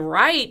ability and the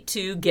right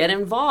to get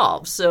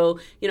involved. So,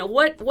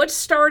 what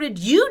started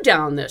you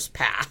down this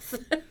path?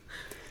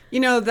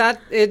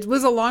 That it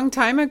was a long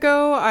time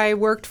ago. I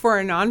worked for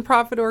a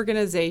nonprofit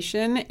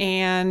organization,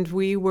 and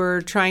we were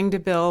trying to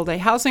build a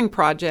housing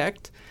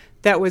project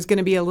that was going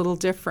to be a little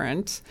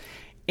different.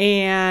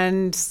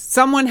 And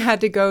someone had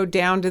to go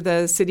down to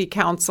the city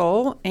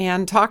council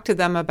and talk to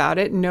them about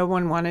it. And no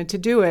one wanted to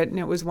do it. And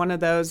it was one of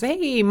those,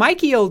 hey,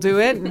 Mikey will do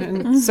it.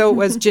 And so it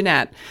was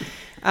Jeanette.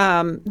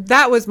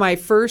 That was my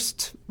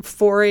first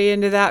foray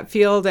into that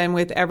field. And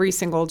with every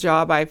single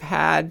job I've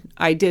had,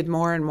 I did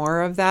more and more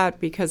of that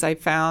because I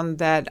found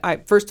that,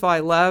 first of all,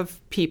 I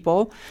love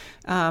people.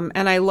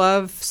 And I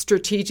love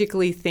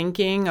strategically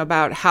thinking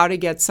about how to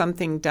get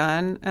something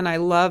done. And I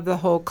love the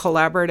whole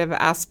collaborative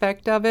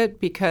aspect of it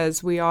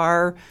because we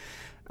are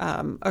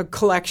a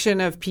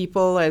collection of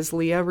people, as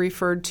Leah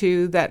referred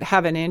to, that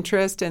have an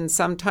interest. And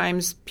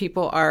sometimes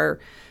people are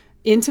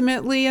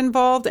intimately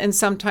involved and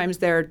sometimes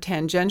they're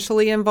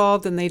tangentially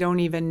involved and they don't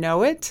even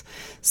know it.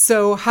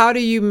 So how do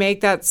you make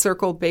that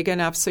circle big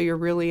enough so you're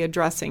really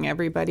addressing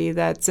everybody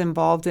that's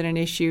involved in an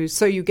issue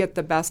so you get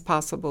the best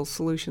possible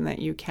solution that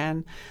you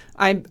can?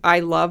 I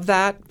love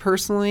that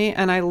personally,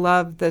 and I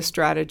love the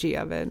strategy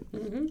of it.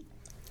 Mm-hmm.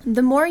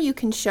 The more you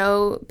can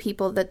show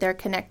people that they're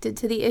connected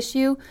to the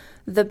issue,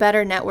 the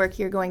better network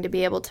you're going to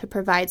be able to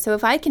provide. So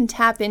if I can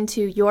tap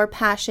into your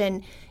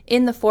passion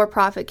in the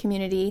for-profit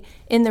community,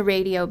 in the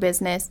radio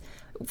business,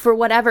 for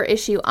whatever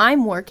issue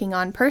I'm working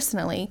on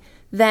personally,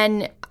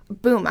 then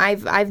boom,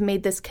 I've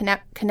made this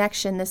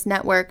connection, this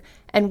network,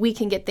 and we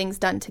can get things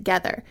done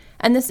together.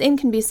 And the same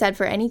can be said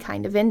for any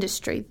kind of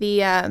industry.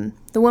 The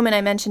woman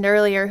I mentioned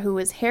earlier who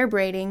was hair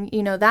braiding,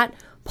 that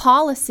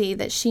policy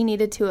that she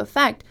needed to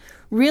affect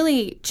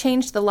really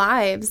changed the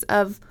lives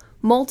of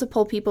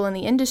multiple people in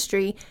the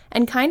industry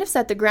and kind of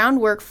set the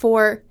groundwork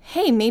for,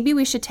 hey, maybe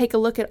we should take a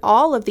look at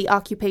all of the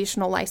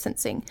occupational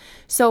licensing.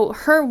 So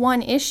her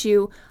one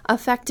issue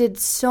affected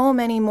so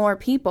many more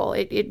people.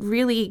 It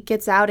really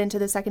gets out into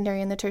the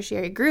secondary and the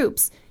tertiary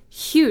groups,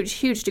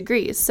 huge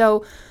degrees.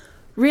 So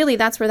really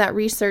that's where that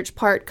research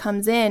part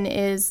comes in,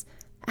 is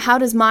how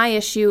does my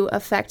issue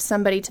affect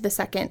somebody to the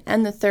second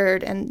and the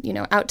third and,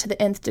 out to the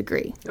nth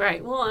degree?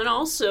 Right. Well, and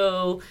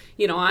also,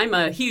 I'm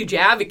a huge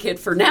advocate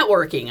for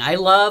networking. I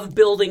love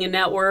building a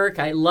network.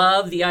 I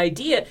love the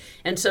idea.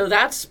 And so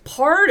that's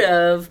part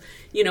of,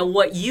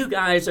 what you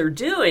guys are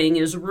doing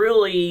is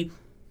really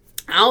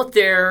out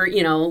there,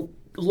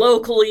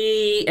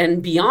 locally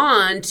and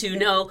beyond to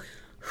know,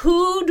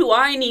 who do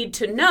I need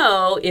to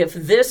know if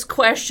this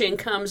question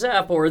comes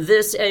up or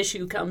this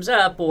issue comes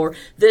up or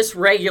this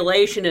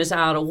regulation is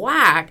out of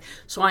whack?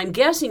 So I'm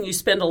guessing you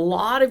spend a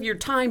lot of your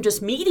time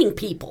just meeting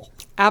people.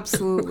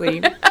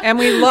 Absolutely. And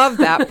we love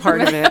that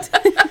part of it,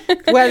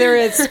 whether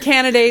it's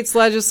candidates,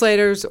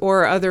 legislators,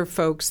 or other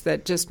folks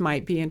that just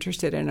might be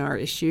interested in our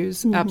issues.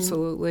 Mm-hmm.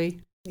 Absolutely.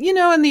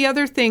 And the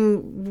other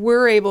thing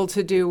we're able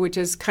to do, which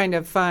is kind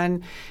of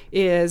fun,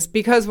 is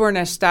because we're an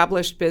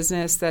established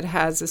business that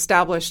has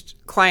established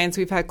clients,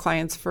 we've had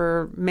clients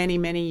for many,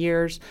 many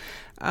years,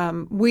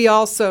 we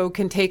also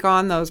can take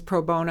on those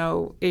pro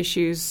bono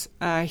issues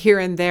here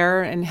and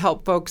there and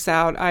help folks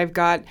out. I've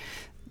got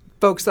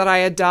folks that I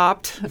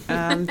adopt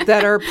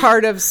that are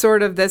part of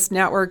sort of this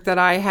network that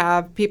I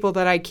have, people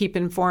that I keep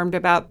informed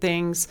about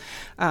things.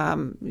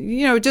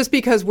 Just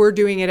because we're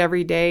doing it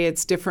every day,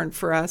 it's different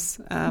for us.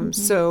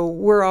 So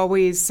we're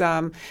always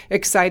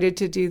excited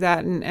to do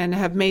that and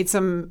have made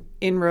some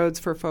inroads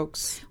for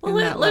folks. Well,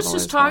 let's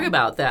just talk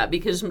about that,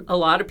 because a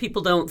lot of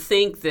people don't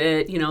think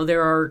that,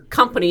 there are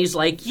companies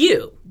like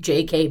you,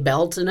 J.K.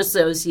 Belt and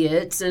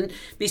Associates, and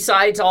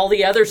besides all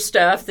the other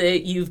stuff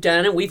that you've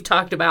done, and we've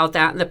talked about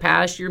that in the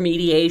past, your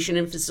mediation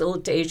and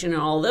facilitation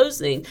and all those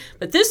things.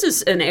 But this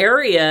is an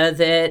area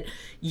that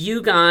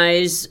you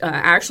guys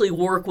actually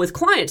work with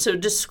clients. So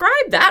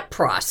describe that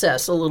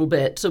process a little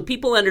bit so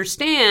people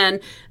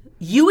understand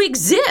you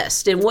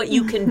exist and what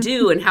you can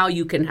do and how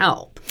you can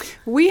help.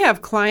 We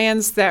have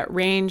clients that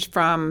range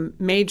from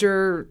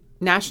major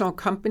national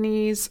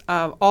companies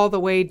all the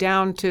way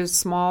down to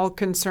small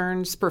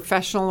concerns,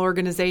 professional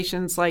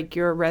organizations like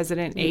your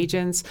resident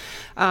agents.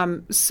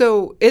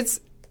 So it's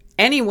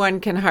anyone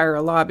can hire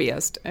a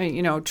lobbyist,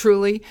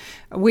 truly.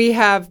 We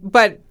have,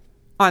 but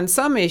on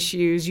some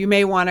issues, you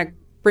may want to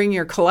bring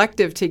your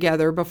collective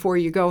together before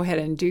you go ahead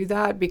and do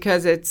that,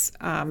 because it's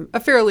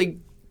a fairly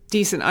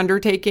decent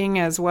undertaking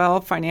as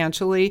well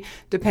financially,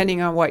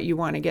 depending on what you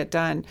want to get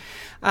done.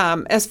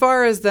 As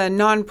far as the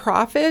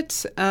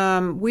nonprofit,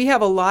 we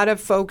have a lot of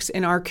folks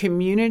in our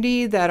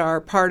community that are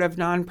part of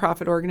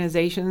nonprofit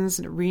organizations.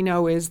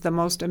 Reno is the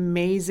most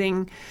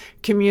amazing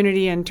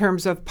community in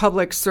terms of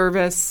public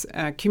service,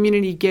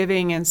 community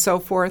giving, and so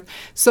forth.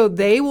 So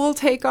they will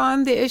take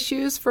on the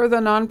issues for the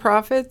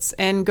nonprofits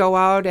and go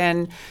out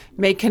and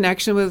make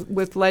connection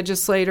with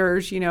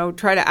legislators,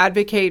 try to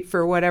advocate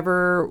for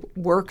whatever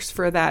works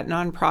for that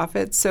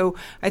nonprofit. So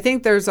I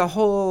think there's a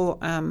whole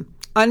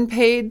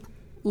unpaid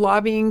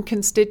lobbying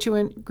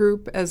constituent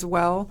group as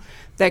well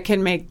that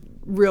can make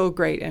real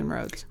great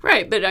inroads.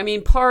 Right. But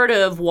part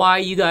of why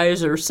you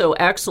guys are so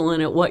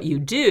excellent at what you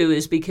do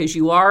is because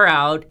you are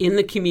out in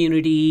the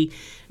community,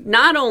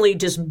 not only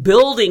just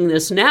building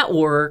this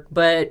network,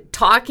 but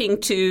talking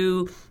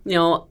to,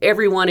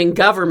 everyone in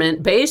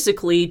government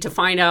basically to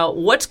find out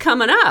what's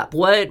coming up.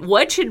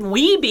 What should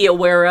we be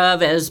aware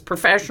of as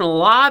professional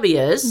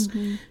lobbyists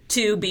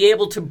to be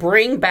able to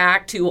bring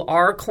back to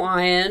our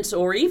clients,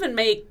 or even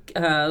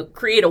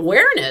create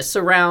awareness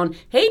around,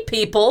 hey,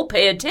 people,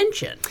 pay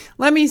attention.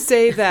 Let me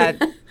say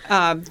that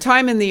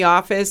time in the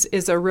office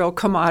is a real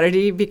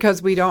commodity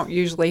because we don't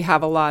usually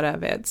have a lot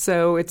of it.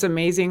 So it's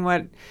amazing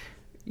what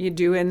you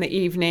do in the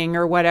evening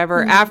or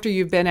whatever after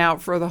you've been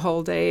out for the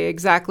whole day,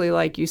 exactly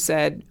like you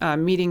said,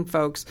 meeting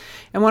folks.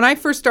 And when I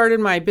first started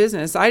my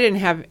business, I didn't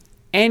have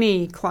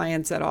any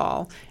clients at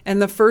all.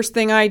 And the first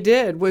thing I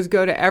did was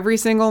go to every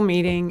single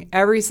meeting,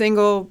 every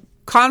single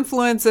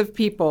confluence of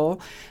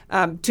people,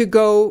 to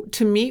go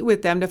to meet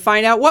with them to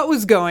find out what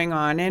was going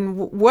on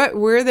and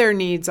where their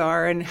needs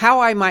are and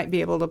how I might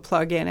be able to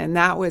plug in. And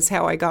that was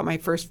how I got my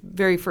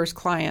very first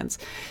clients.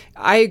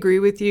 I agree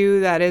with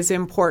you. That is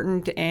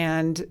important.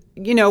 And,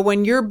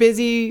 when you're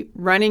busy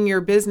running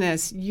your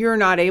business, you're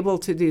not able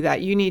to do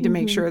that. You need to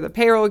make sure the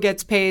payroll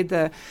gets paid,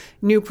 the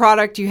new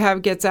product you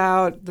have gets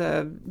out,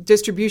 the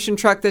distribution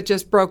truck that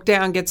just broke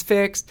down gets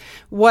fixed,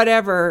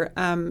 whatever.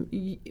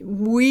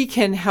 We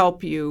can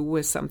help you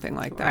with something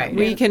like that. Right.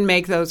 We can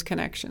make those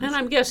connections. And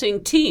I'm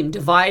guessing team,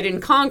 divide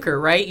and conquer,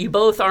 right? You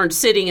both aren't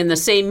sitting in the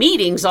same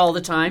meetings all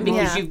the time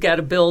because you've got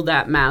to build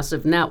that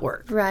massive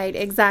network. Right,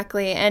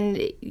 exactly.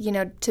 And,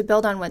 to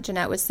build on what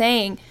Jeanette was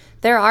saying,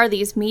 there are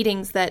these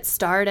meetings that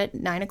start at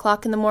 9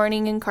 o'clock in the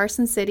morning in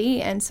Carson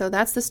City, and so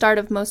that's the start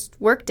of most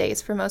work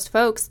days for most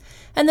folks.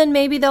 And then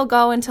maybe they'll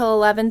go until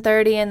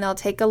 11:30 and they'll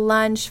take a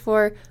lunch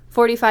for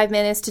 45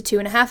 minutes to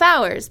 2.5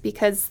 hours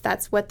because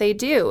that's what they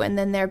do. And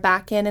then they're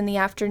back in the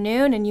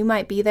afternoon, and you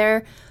might be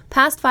there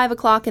past 5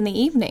 o'clock in the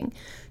evening.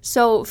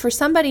 So for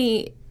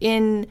somebody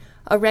in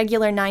a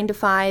regular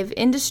 9-to-5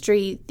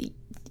 industry,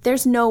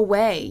 there's no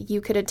way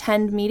you could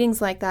attend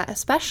meetings like that,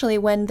 especially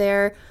when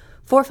they're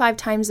 4 or 5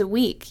 times a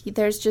week.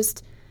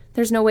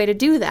 there's no way to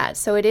do that.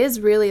 So it is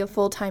really a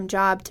full-time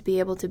job to be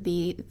able to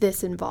be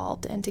this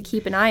involved and to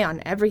keep an eye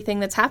on everything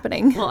that's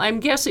happening. Well,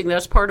 I'm guessing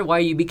that's part of why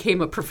you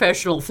became a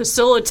professional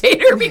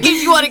facilitator,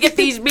 because you want to get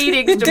these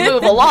meetings to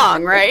move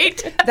along,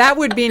 right? That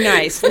would be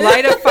nice.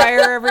 Light a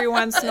fire every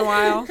once in a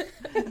while.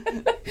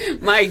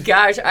 My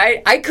gosh,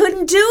 I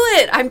couldn't do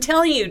it. I'm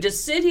telling you, to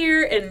sit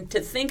here and to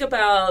think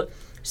about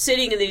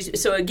sitting in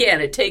these. So again,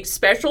 it takes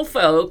special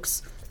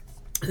folks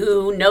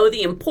who know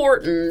the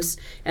importance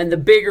and the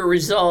bigger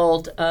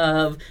result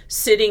of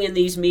sitting in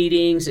these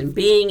meetings and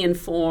being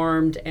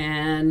informed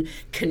and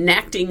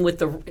connecting with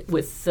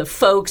the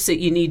folks that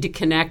you need to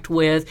connect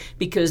with,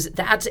 because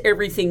that's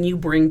everything you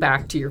bring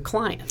back to your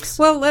clients.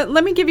 Well,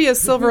 let me give you a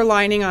silver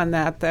lining on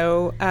that,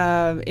 though,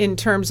 in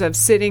terms of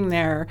sitting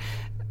there.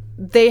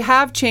 They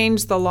have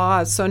changed the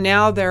laws, so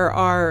now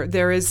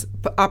there is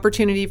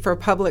opportunity for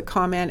public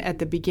comment at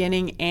the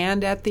beginning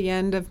and at the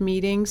end of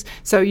meetings.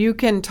 So you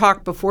can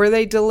talk before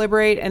they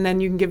deliberate, and then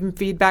you can give them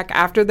feedback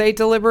after they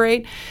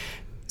deliberate.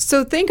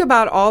 So think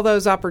about all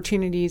those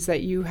opportunities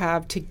that you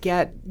have to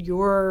get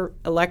your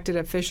elected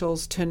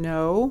officials to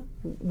know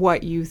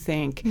what you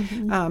think.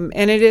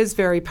 And it is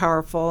very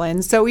powerful.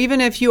 And so even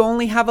if you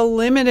only have a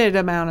limited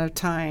amount of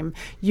time,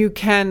 you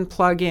can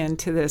plug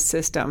into this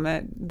system.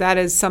 That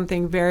is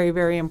something very,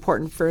 very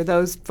important for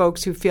those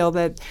folks who feel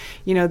that,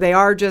 they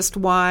are just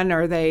one,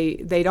 or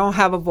they don't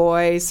have a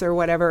voice or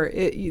whatever.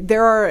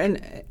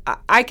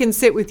 I can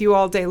sit with you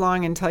all day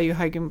long and tell you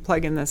how you can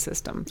plug in the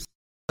systems.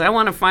 I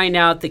want to find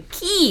out the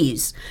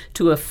keys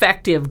to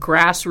effective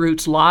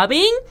grassroots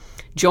lobbying.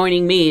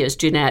 Joining me is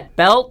Jeanette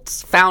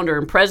Beltz, founder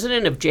and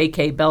president of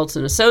J.K. Beltz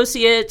 &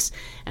 Associates,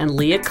 and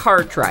Leah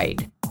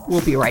Cartwright.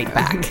 We'll be right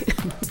back.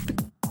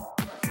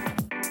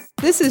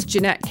 This is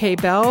Jeanette K.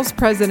 Bells,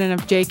 president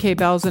of J.K.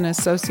 Bells &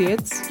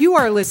 Associates. You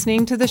are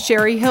listening to The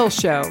Sherry Hill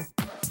Show.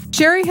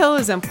 Sherry Hill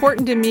is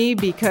important to me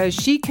because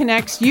she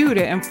connects you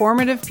to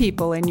informative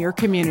people in your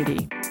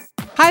community.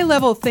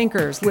 High-level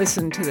thinkers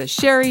listen to the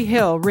Sherry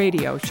Hill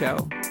Radio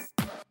Show.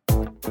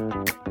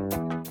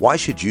 Why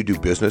should you do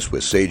business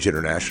with Sage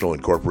International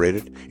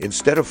Incorporated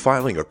instead of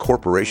filing a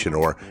corporation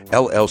or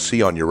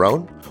LLC on your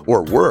own?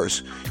 Or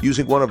worse,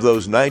 using one of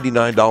those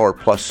 $99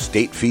 plus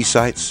state fee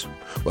sites?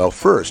 Well,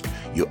 first,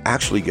 you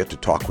actually get to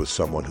talk with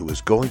someone who is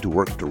going to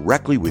work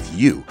directly with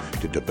you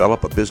to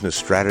develop a business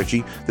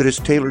strategy that is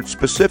tailored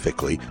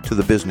specifically to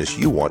the business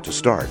you want to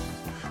start.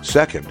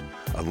 Second,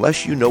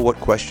 unless you know what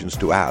questions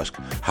to ask,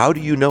 how do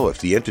you know if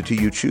the entity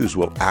you choose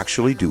will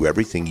actually do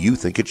everything you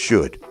think it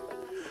should?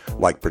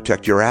 Like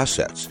protect your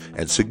assets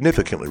and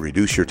significantly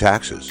reduce your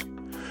taxes.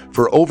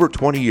 For over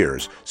 20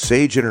 years,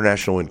 Sage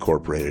International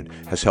Incorporated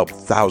has helped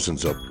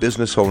thousands of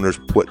business owners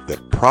put the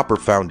proper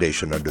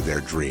foundation under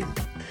their dream.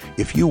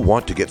 If you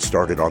want to get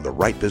started on the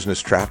right business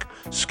track,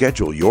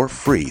 schedule your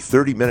free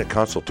 30-minute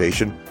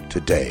consultation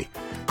today.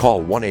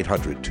 Call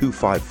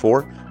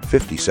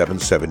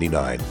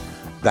 1-800-254-5779.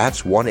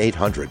 That's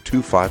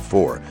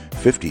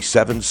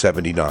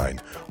 1-800-254-5779,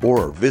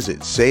 or visit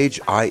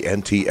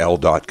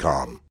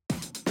sageintl.com.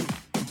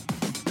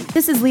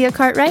 This is Leah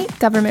Cartwright,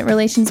 Government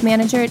Relations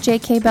Manager at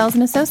J.K. Bells &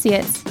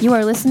 Associates. You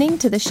are listening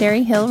to the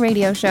Sherry Hill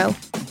Radio Show.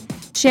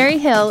 Sherry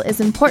Hill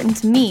is important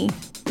to me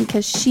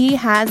because she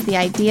has the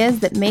ideas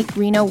that make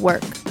Reno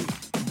work.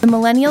 The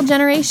millennial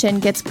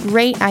generation gets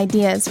great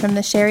ideas from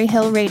the Sherry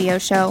Hill Radio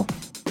Show.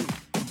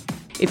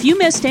 If you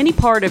missed any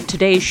part of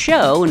today's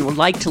show and would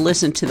like to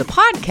listen to the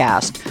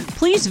podcast,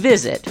 please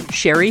visit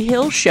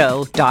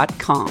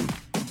sherryhillshow.com.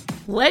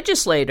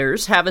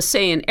 Legislators have a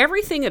say in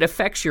everything that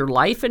affects your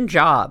life and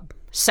job: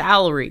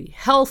 salary,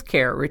 health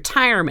care,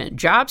 retirement,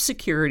 job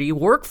security,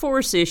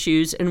 workforce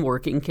issues, and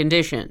working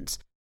conditions.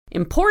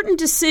 Important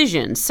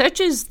decisions such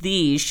as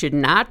these should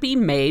not be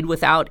made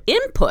without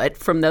input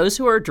from those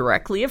who are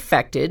directly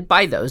affected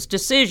by those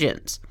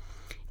decisions.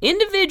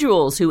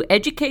 Individuals who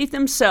educate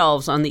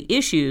themselves on the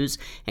issues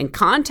and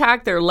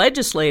contact their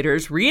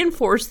legislators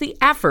reinforce the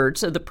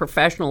efforts of the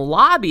professional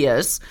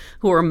lobbyists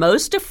who are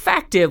most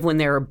effective when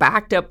they are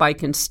backed up by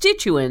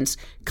constituents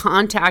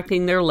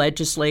contacting their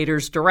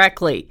legislators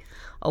directly.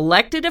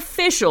 Elected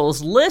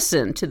officials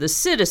listen to the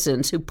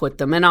citizens who put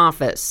them in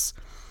office.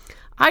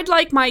 I'd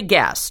like my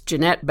guest,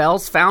 Jeanette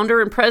Beltz,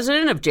 founder and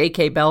president of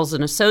J.K. Bells &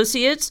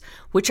 Associates,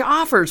 which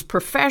offers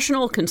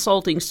professional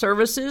consulting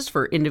services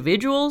for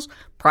individuals,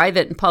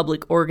 private and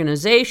public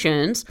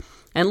organizations,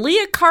 and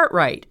Leah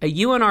Cartwright, a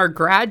UNR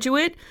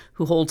graduate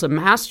who holds a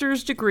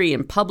master's degree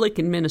in public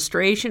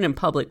administration and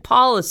public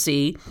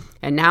policy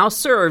and now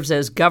serves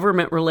as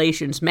government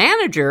relations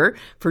manager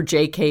for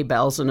J.K.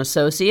 Bells &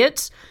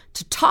 Associates,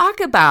 to talk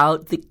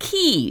about the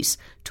keys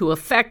to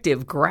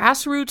effective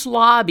grassroots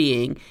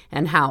lobbying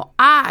and how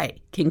I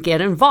can get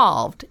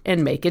involved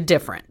and make a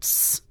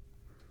difference.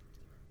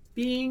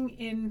 Being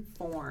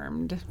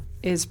informed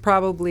is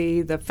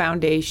probably the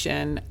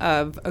foundation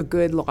of a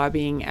good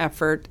lobbying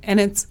effort, and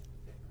it's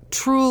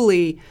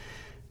truly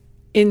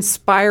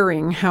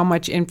inspiring how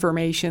much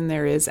information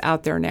there is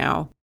out there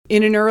now.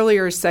 In an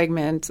earlier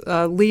segment,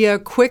 Leah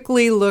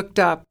quickly looked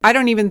up. I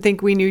don't even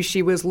think we knew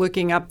she was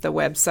looking up the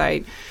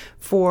website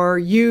for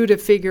you to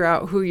figure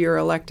out who your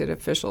elected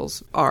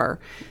officials are.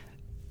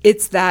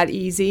 It's that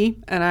easy,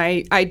 and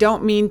I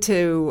don't mean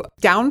to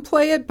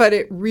downplay it, but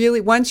it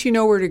really, once you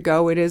know where to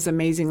go, it is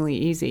amazingly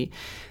easy.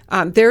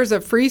 There's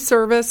a free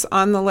service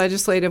on the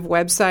legislative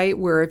website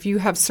where if you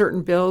have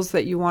certain bills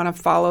that you want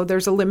to follow,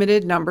 there's a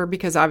limited number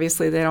because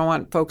obviously they don't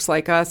want folks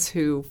like us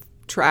who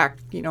track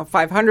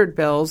 500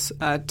 bills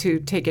to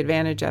take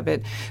advantage of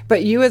it.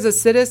 But you as a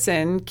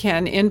citizen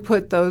can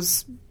input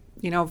those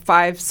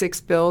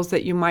 5-6 bills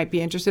that you might be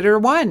interested in, or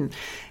one,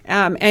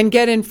 and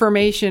get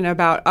information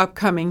about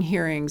upcoming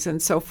hearings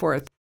and so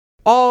forth.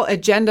 All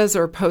agendas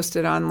are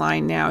posted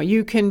online now.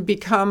 You can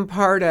become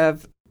part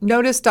of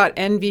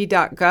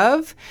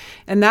notice.nv.gov,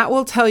 and that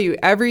will tell you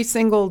every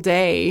single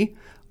day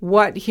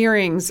what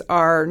hearings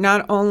are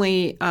not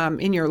only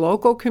in your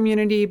local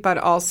community, but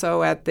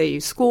also at the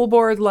school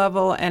board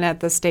level and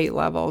at the state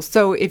level.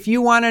 So if you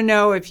want to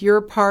know if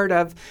you're part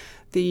of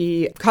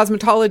the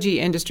cosmetology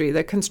industry,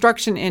 the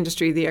construction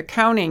industry, the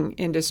accounting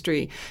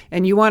industry,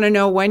 and you want to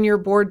know when your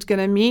board's going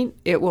to meet,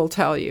 it will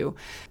tell you.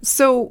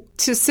 So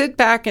to sit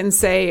back and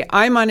say,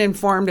 I'm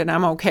uninformed and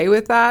I'm okay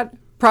with that,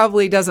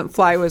 probably doesn't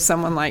fly with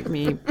someone like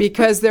me,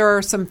 because there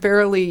are some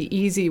fairly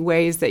easy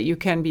ways that you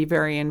can be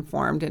very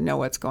informed and know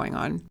what's going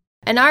on.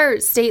 And our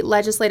state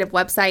legislative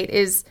website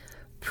is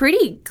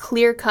pretty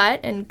clear-cut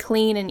and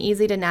clean and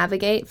easy to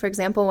navigate. For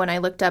example, when I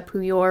looked up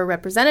who your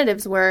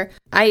representatives were,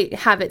 I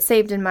have it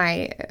saved in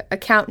my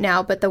account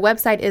now, but the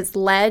website is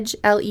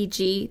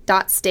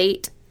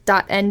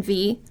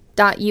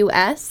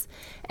leg.state.nv.us.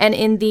 And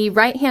in the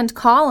right-hand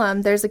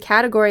column, there's a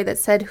category that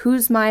said,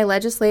 who's my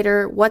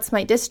legislator, what's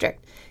my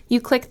district? You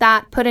click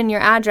that, put in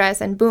your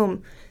address, and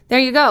boom, there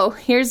you go.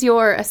 Here's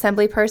your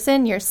assembly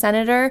person, your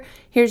senator,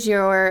 here's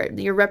your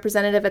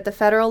representative at the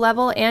federal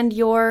level, and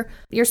your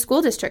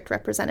school district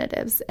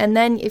representatives. And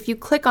then if you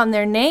click on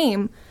their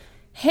name,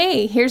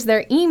 hey, here's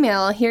their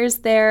email, here's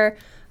their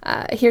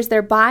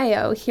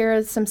bio, here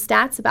are some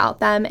stats about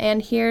them,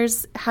 and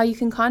here's how you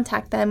can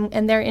contact them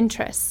and their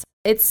interests.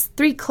 It's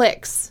 3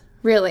 clicks,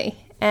 really.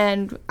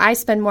 And I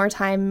spend more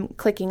time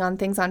clicking on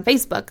things on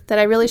Facebook that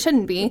I really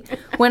shouldn't be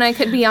when I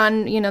could be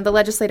on, the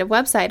legislative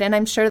website. And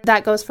I'm sure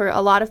that goes for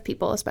a lot of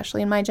people,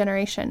 especially in my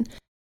generation.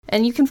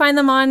 And you can find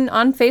them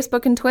on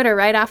Facebook and Twitter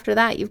right after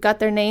that. You've got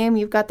their name,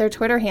 you've got their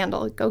Twitter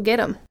handle. Go get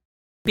them.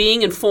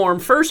 Being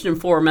informed, first and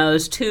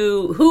foremost,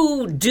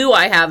 who do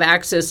I have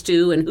access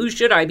to and who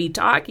should I be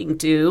talking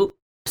to?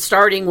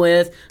 Starting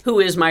with who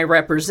is my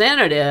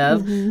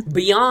representative. Mm-hmm.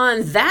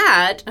 Beyond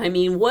that,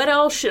 what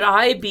else should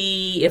I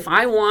be if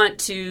I want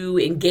to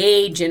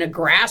engage in a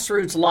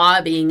grassroots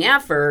lobbying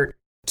effort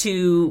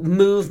to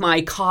move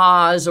my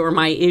cause or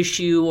my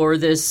issue or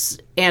this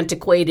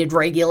antiquated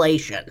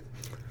regulation?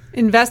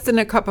 Invest in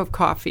a cup of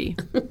coffee.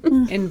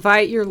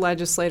 Invite your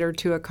legislator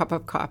to a cup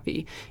of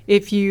coffee.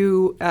 If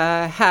you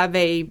have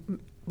a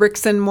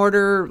bricks and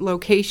mortar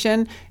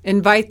location,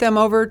 invite them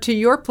over to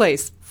your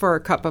place for a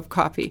cup of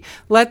coffee.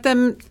 Let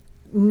them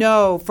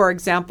know, for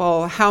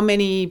example, how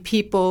many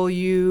people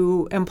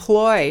you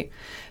employ,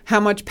 how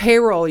much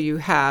payroll you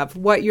have,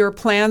 what your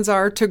plans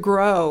are to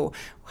grow,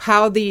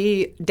 how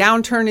the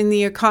downturn in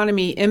the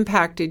economy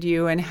impacted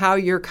you, and how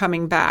you're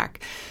coming back.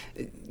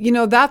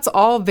 That's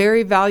all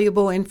very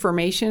valuable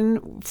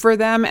information for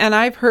them. And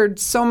I've heard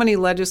so many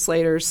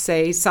legislators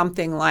say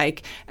something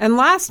like, and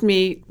last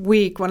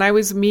week when I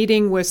was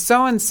meeting with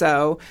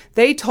so-and-so,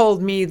 they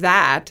told me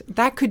that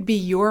could be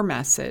your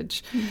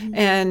message. Mm-hmm.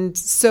 And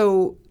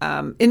so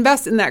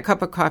invest in that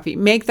cup of coffee,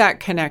 make that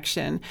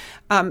connection.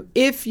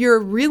 If you're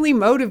really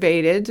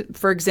motivated,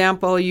 for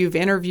example, you've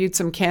interviewed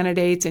some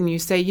candidates and you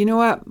say, you know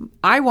what,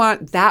 I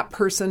want that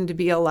person to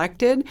be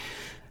elected,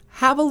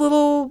 have a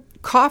little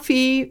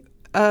coffee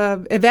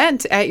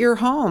event at your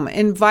home.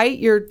 Invite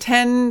your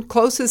 10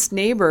 closest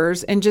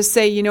neighbors and just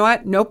say, you know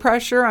what, no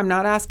pressure. I'm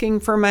not asking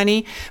for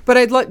money, but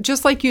I'd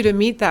just like you to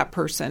meet that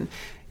person.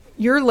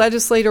 Your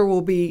legislator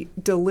will be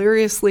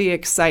deliriously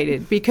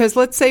excited because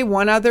let's say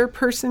one other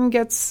person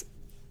gets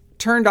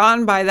turned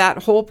on by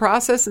that whole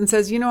process and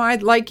says,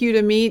 I'd like you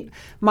to meet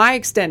my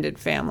extended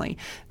family.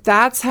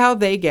 That's how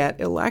they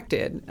get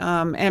elected.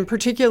 And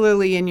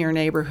particularly in your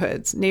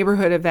neighborhoods.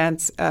 Neighborhood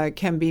events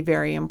can be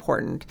very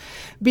important.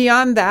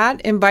 Beyond that,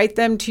 invite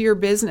them to your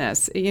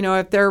business.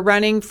 If they're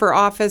running for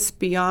office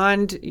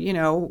beyond,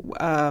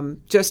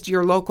 just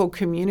your local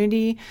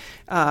community,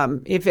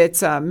 if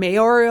it's a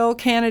mayoral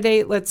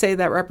candidate, let's say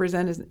that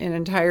represents an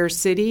entire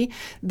city,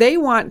 they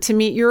want to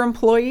meet your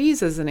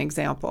employees as an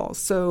example.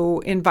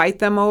 So invite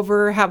them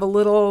over, have a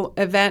little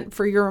event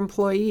for your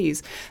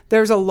employees.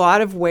 There's a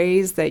lot of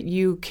ways that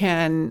you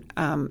can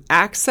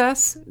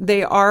access.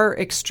 They are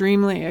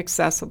extremely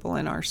accessible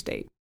in our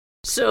state.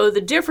 So the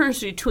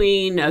difference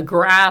between a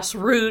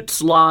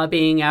grassroots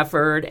lobbying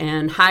effort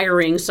and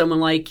hiring someone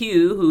like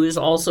you, who is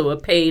also a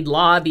paid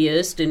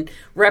lobbyist and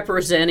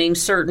representing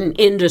certain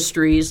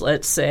industries,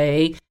 let's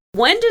say,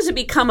 when does it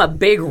become a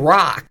big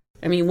rock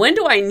I mean, when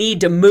do I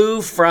need to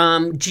move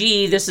from,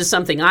 gee, this is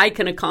something I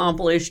can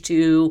accomplish,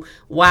 to,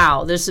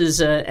 wow, this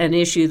is an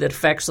issue that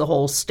affects the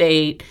whole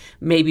state.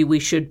 Maybe we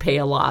should pay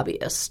a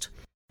lobbyist?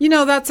 You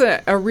know, that's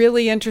a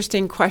really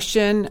interesting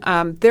question.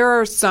 There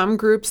are some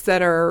groups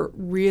that are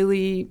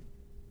really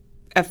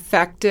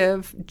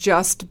effective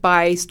just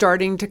by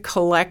starting to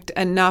collect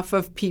enough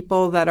of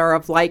people that are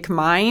of like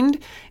mind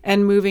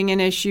and moving an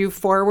issue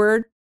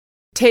forward.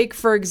 Take,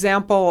 for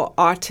example,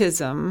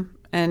 autism.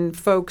 And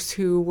folks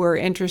who were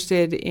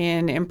interested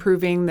in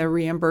improving the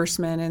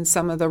reimbursement and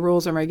some of the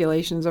rules and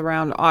regulations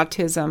around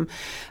autism,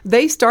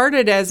 they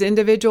started as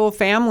individual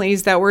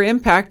families that were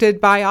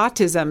impacted by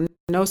autism.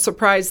 No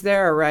surprise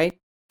there, right?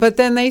 But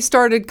then they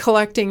started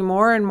collecting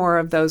more and more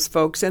of those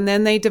folks, and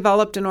then they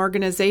developed an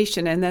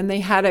organization, and then they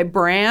had a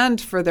brand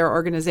for their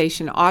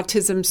organization,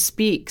 Autism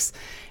Speaks.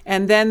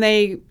 And then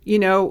they,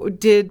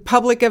 did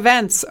public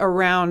events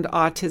around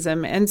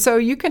autism. And so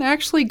you can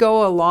actually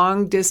go a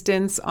long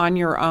distance on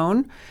your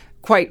own,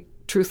 quite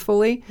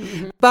truthfully.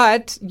 Mm-hmm.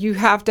 But you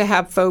have to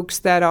have folks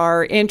that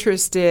are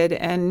interested.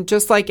 And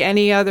just like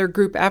any other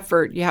group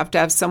effort, you have to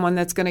have someone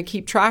that's going to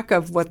keep track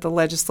of what the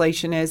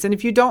legislation is. And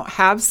if you don't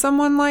have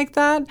someone like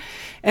that,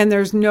 and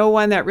there's no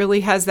one that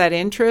really has that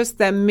interest,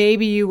 then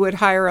maybe you would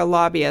hire a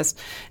lobbyist.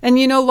 And,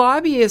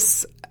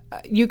 lobbyists,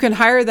 you can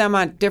hire them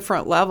on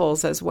different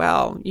levels as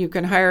well. You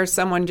can hire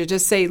someone to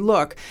just say,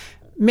 look,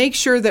 make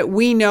sure that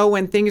we know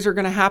when things are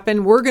going to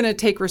happen. We're going to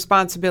take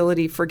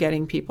responsibility for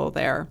getting people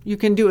there. You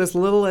can do as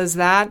little as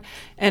that,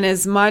 and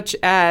as much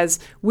as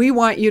we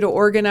want you to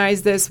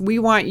organize this. We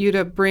want you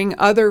to bring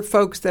other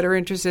folks that are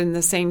interested in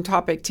the same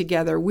topic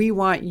together. We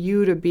want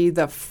you to be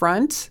the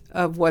front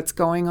of what's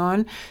going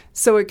on.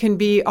 So it can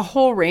be a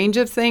whole range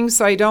of things.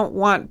 So I don't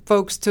want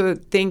folks to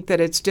think that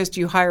it's just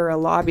you hire a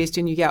lobbyist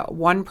and you get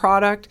one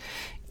product.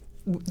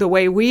 The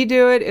way we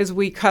do it is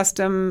we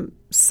custom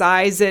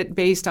size it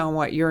based on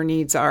what your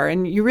needs are.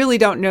 And you really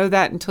don't know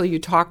that until you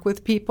talk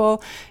with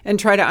people and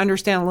try to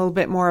understand a little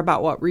bit more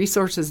about what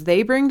resources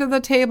they bring to the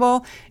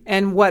table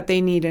and what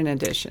they need in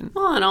addition.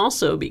 Well, and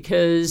also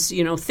because,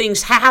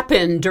 things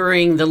happen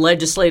during the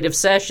legislative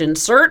session,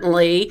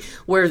 certainly,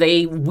 where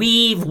they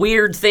weave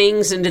weird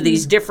things into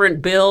these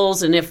different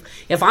bills. And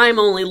if I'm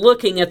only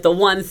looking at the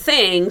one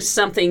thing,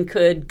 something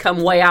could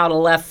come way out of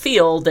left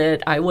field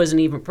that I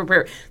wasn't even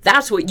prepared.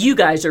 That's what you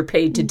guys are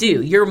paid to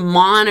do. You're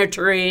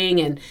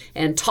monitoring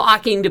and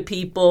talking to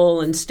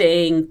people and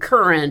staying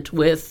current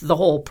with the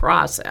whole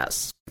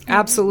process.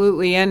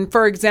 Absolutely. And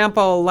for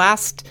example,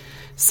 last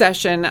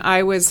session,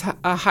 I was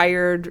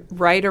hired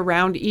right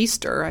around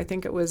Easter. I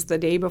think it was the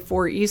day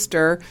before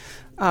Easter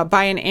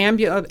by an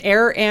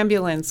air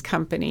ambulance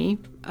company.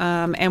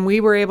 And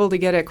we were able to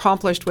get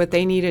accomplished what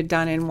they needed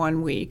done in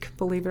 1 week.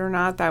 Believe it or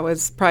not, that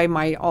was probably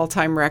my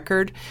all-time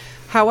record.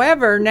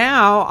 However,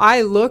 now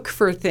I look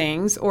for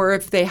things, or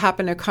if they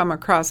happen to come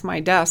across my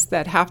desk,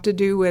 that have to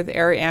do with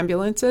air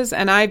ambulances.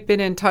 And I've been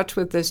in touch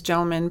with this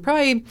gentleman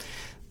probably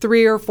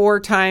 3 or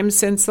 4 times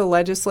since the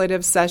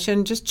legislative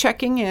session, just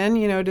checking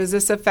in, does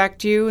this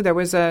affect you? There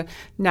was a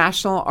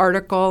national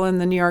article in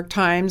the New York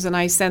Times, and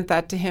I sent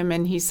that to him,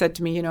 and he said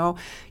to me,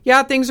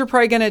 yeah, things are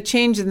probably going to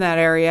change in that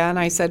area. And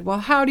I said, well,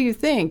 how do you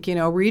think?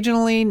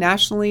 Regionally,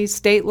 nationally,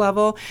 state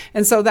level.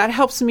 And so that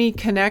helps me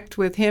connect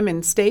with him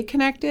and stay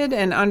connected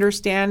and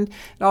understand.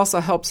 It also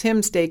helps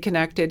him stay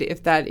connected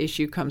if that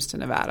issue comes to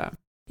Nevada.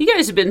 You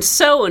guys have been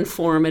so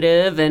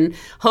informative, and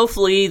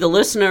hopefully the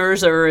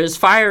listeners are as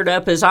fired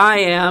up as I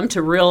am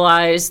to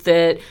realize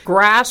that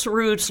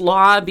grassroots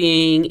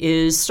lobbying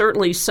is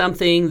certainly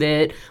something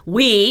that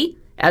we,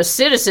 as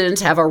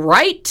citizens, have a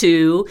right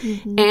to,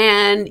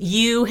 and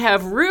you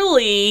have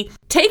really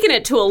taken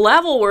it to a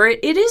level where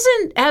it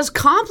isn't as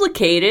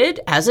complicated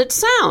as it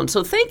sounds.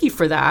 So thank you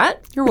for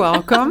that. You're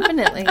welcome.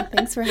 Definitely.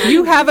 Thanks for having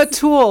You us. have a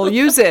tool.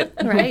 Use it.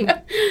 Right.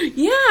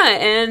 Yeah,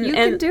 and you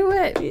can do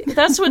it.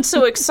 That's what's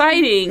so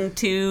exciting,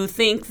 to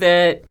think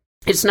that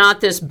it's not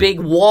this big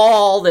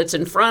wall that's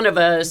in front of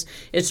us.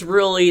 It's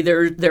really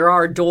there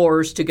are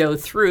doors to go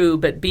through,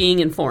 but being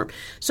informed.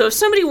 So if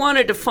somebody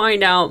wanted to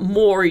find out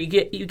more, you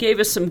gave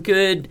us some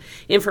good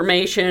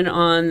information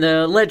on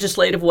the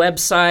legislative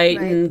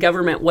website and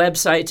government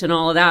websites and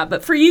all of that.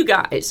 But for you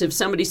guys, if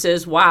somebody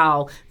says,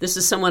 wow, this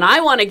is someone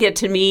I want to get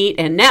to meet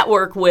and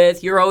network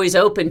with, you're always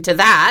open to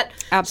that.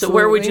 Absolutely. So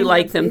where would you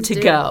like them to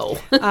go?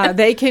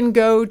 They can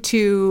go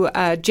to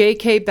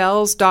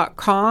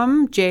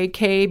jkbelz.com,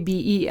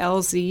 jkbelz.com,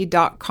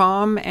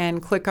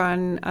 and click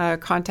on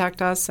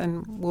contact us,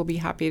 and we'll be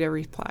happy to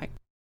reply.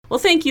 Well,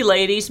 thank you,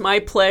 ladies. My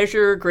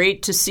pleasure.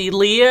 Great to see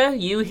Leah,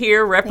 you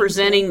here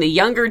representing the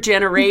younger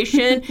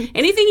generation.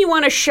 Anything you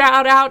want to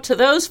shout out to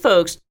those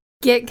folks?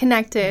 Get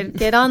connected,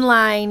 get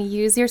online,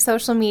 use your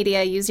social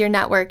media, use your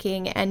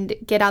networking, and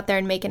get out there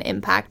and make an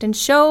impact and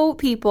show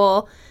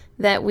people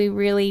that we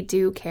really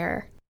do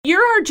care.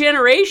 You're our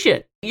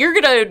generation. You're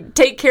going to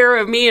take care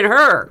of me and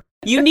her.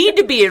 You need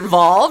to be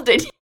involved.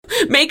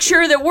 make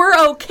sure that we're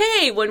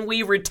okay when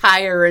we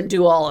retire and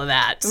do all of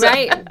that. So.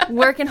 Right.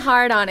 Working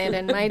hard on it.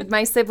 And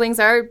my siblings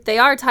are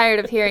tired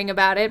of hearing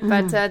about it,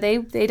 but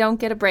they don't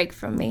get a break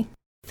from me.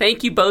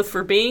 Thank you both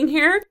for being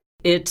here.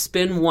 It's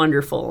been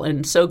wonderful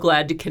and so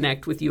glad to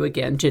connect with you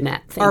again,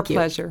 Jeanette. Thank you.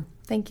 Our pleasure.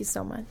 Thank you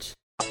so much.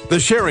 The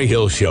Sherry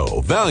Hill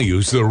Show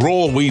values the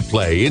role we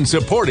play in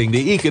supporting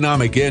the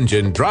economic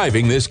engine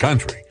driving this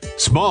country.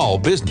 Small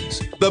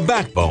business, the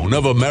backbone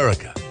of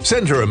America.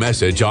 Send her a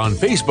message on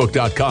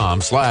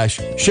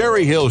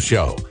Facebook.com/Sherry Hill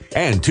Show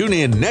and tune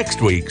in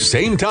next week,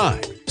 same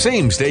time,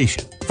 same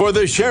station, for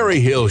The Sherry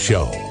Hill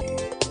Show.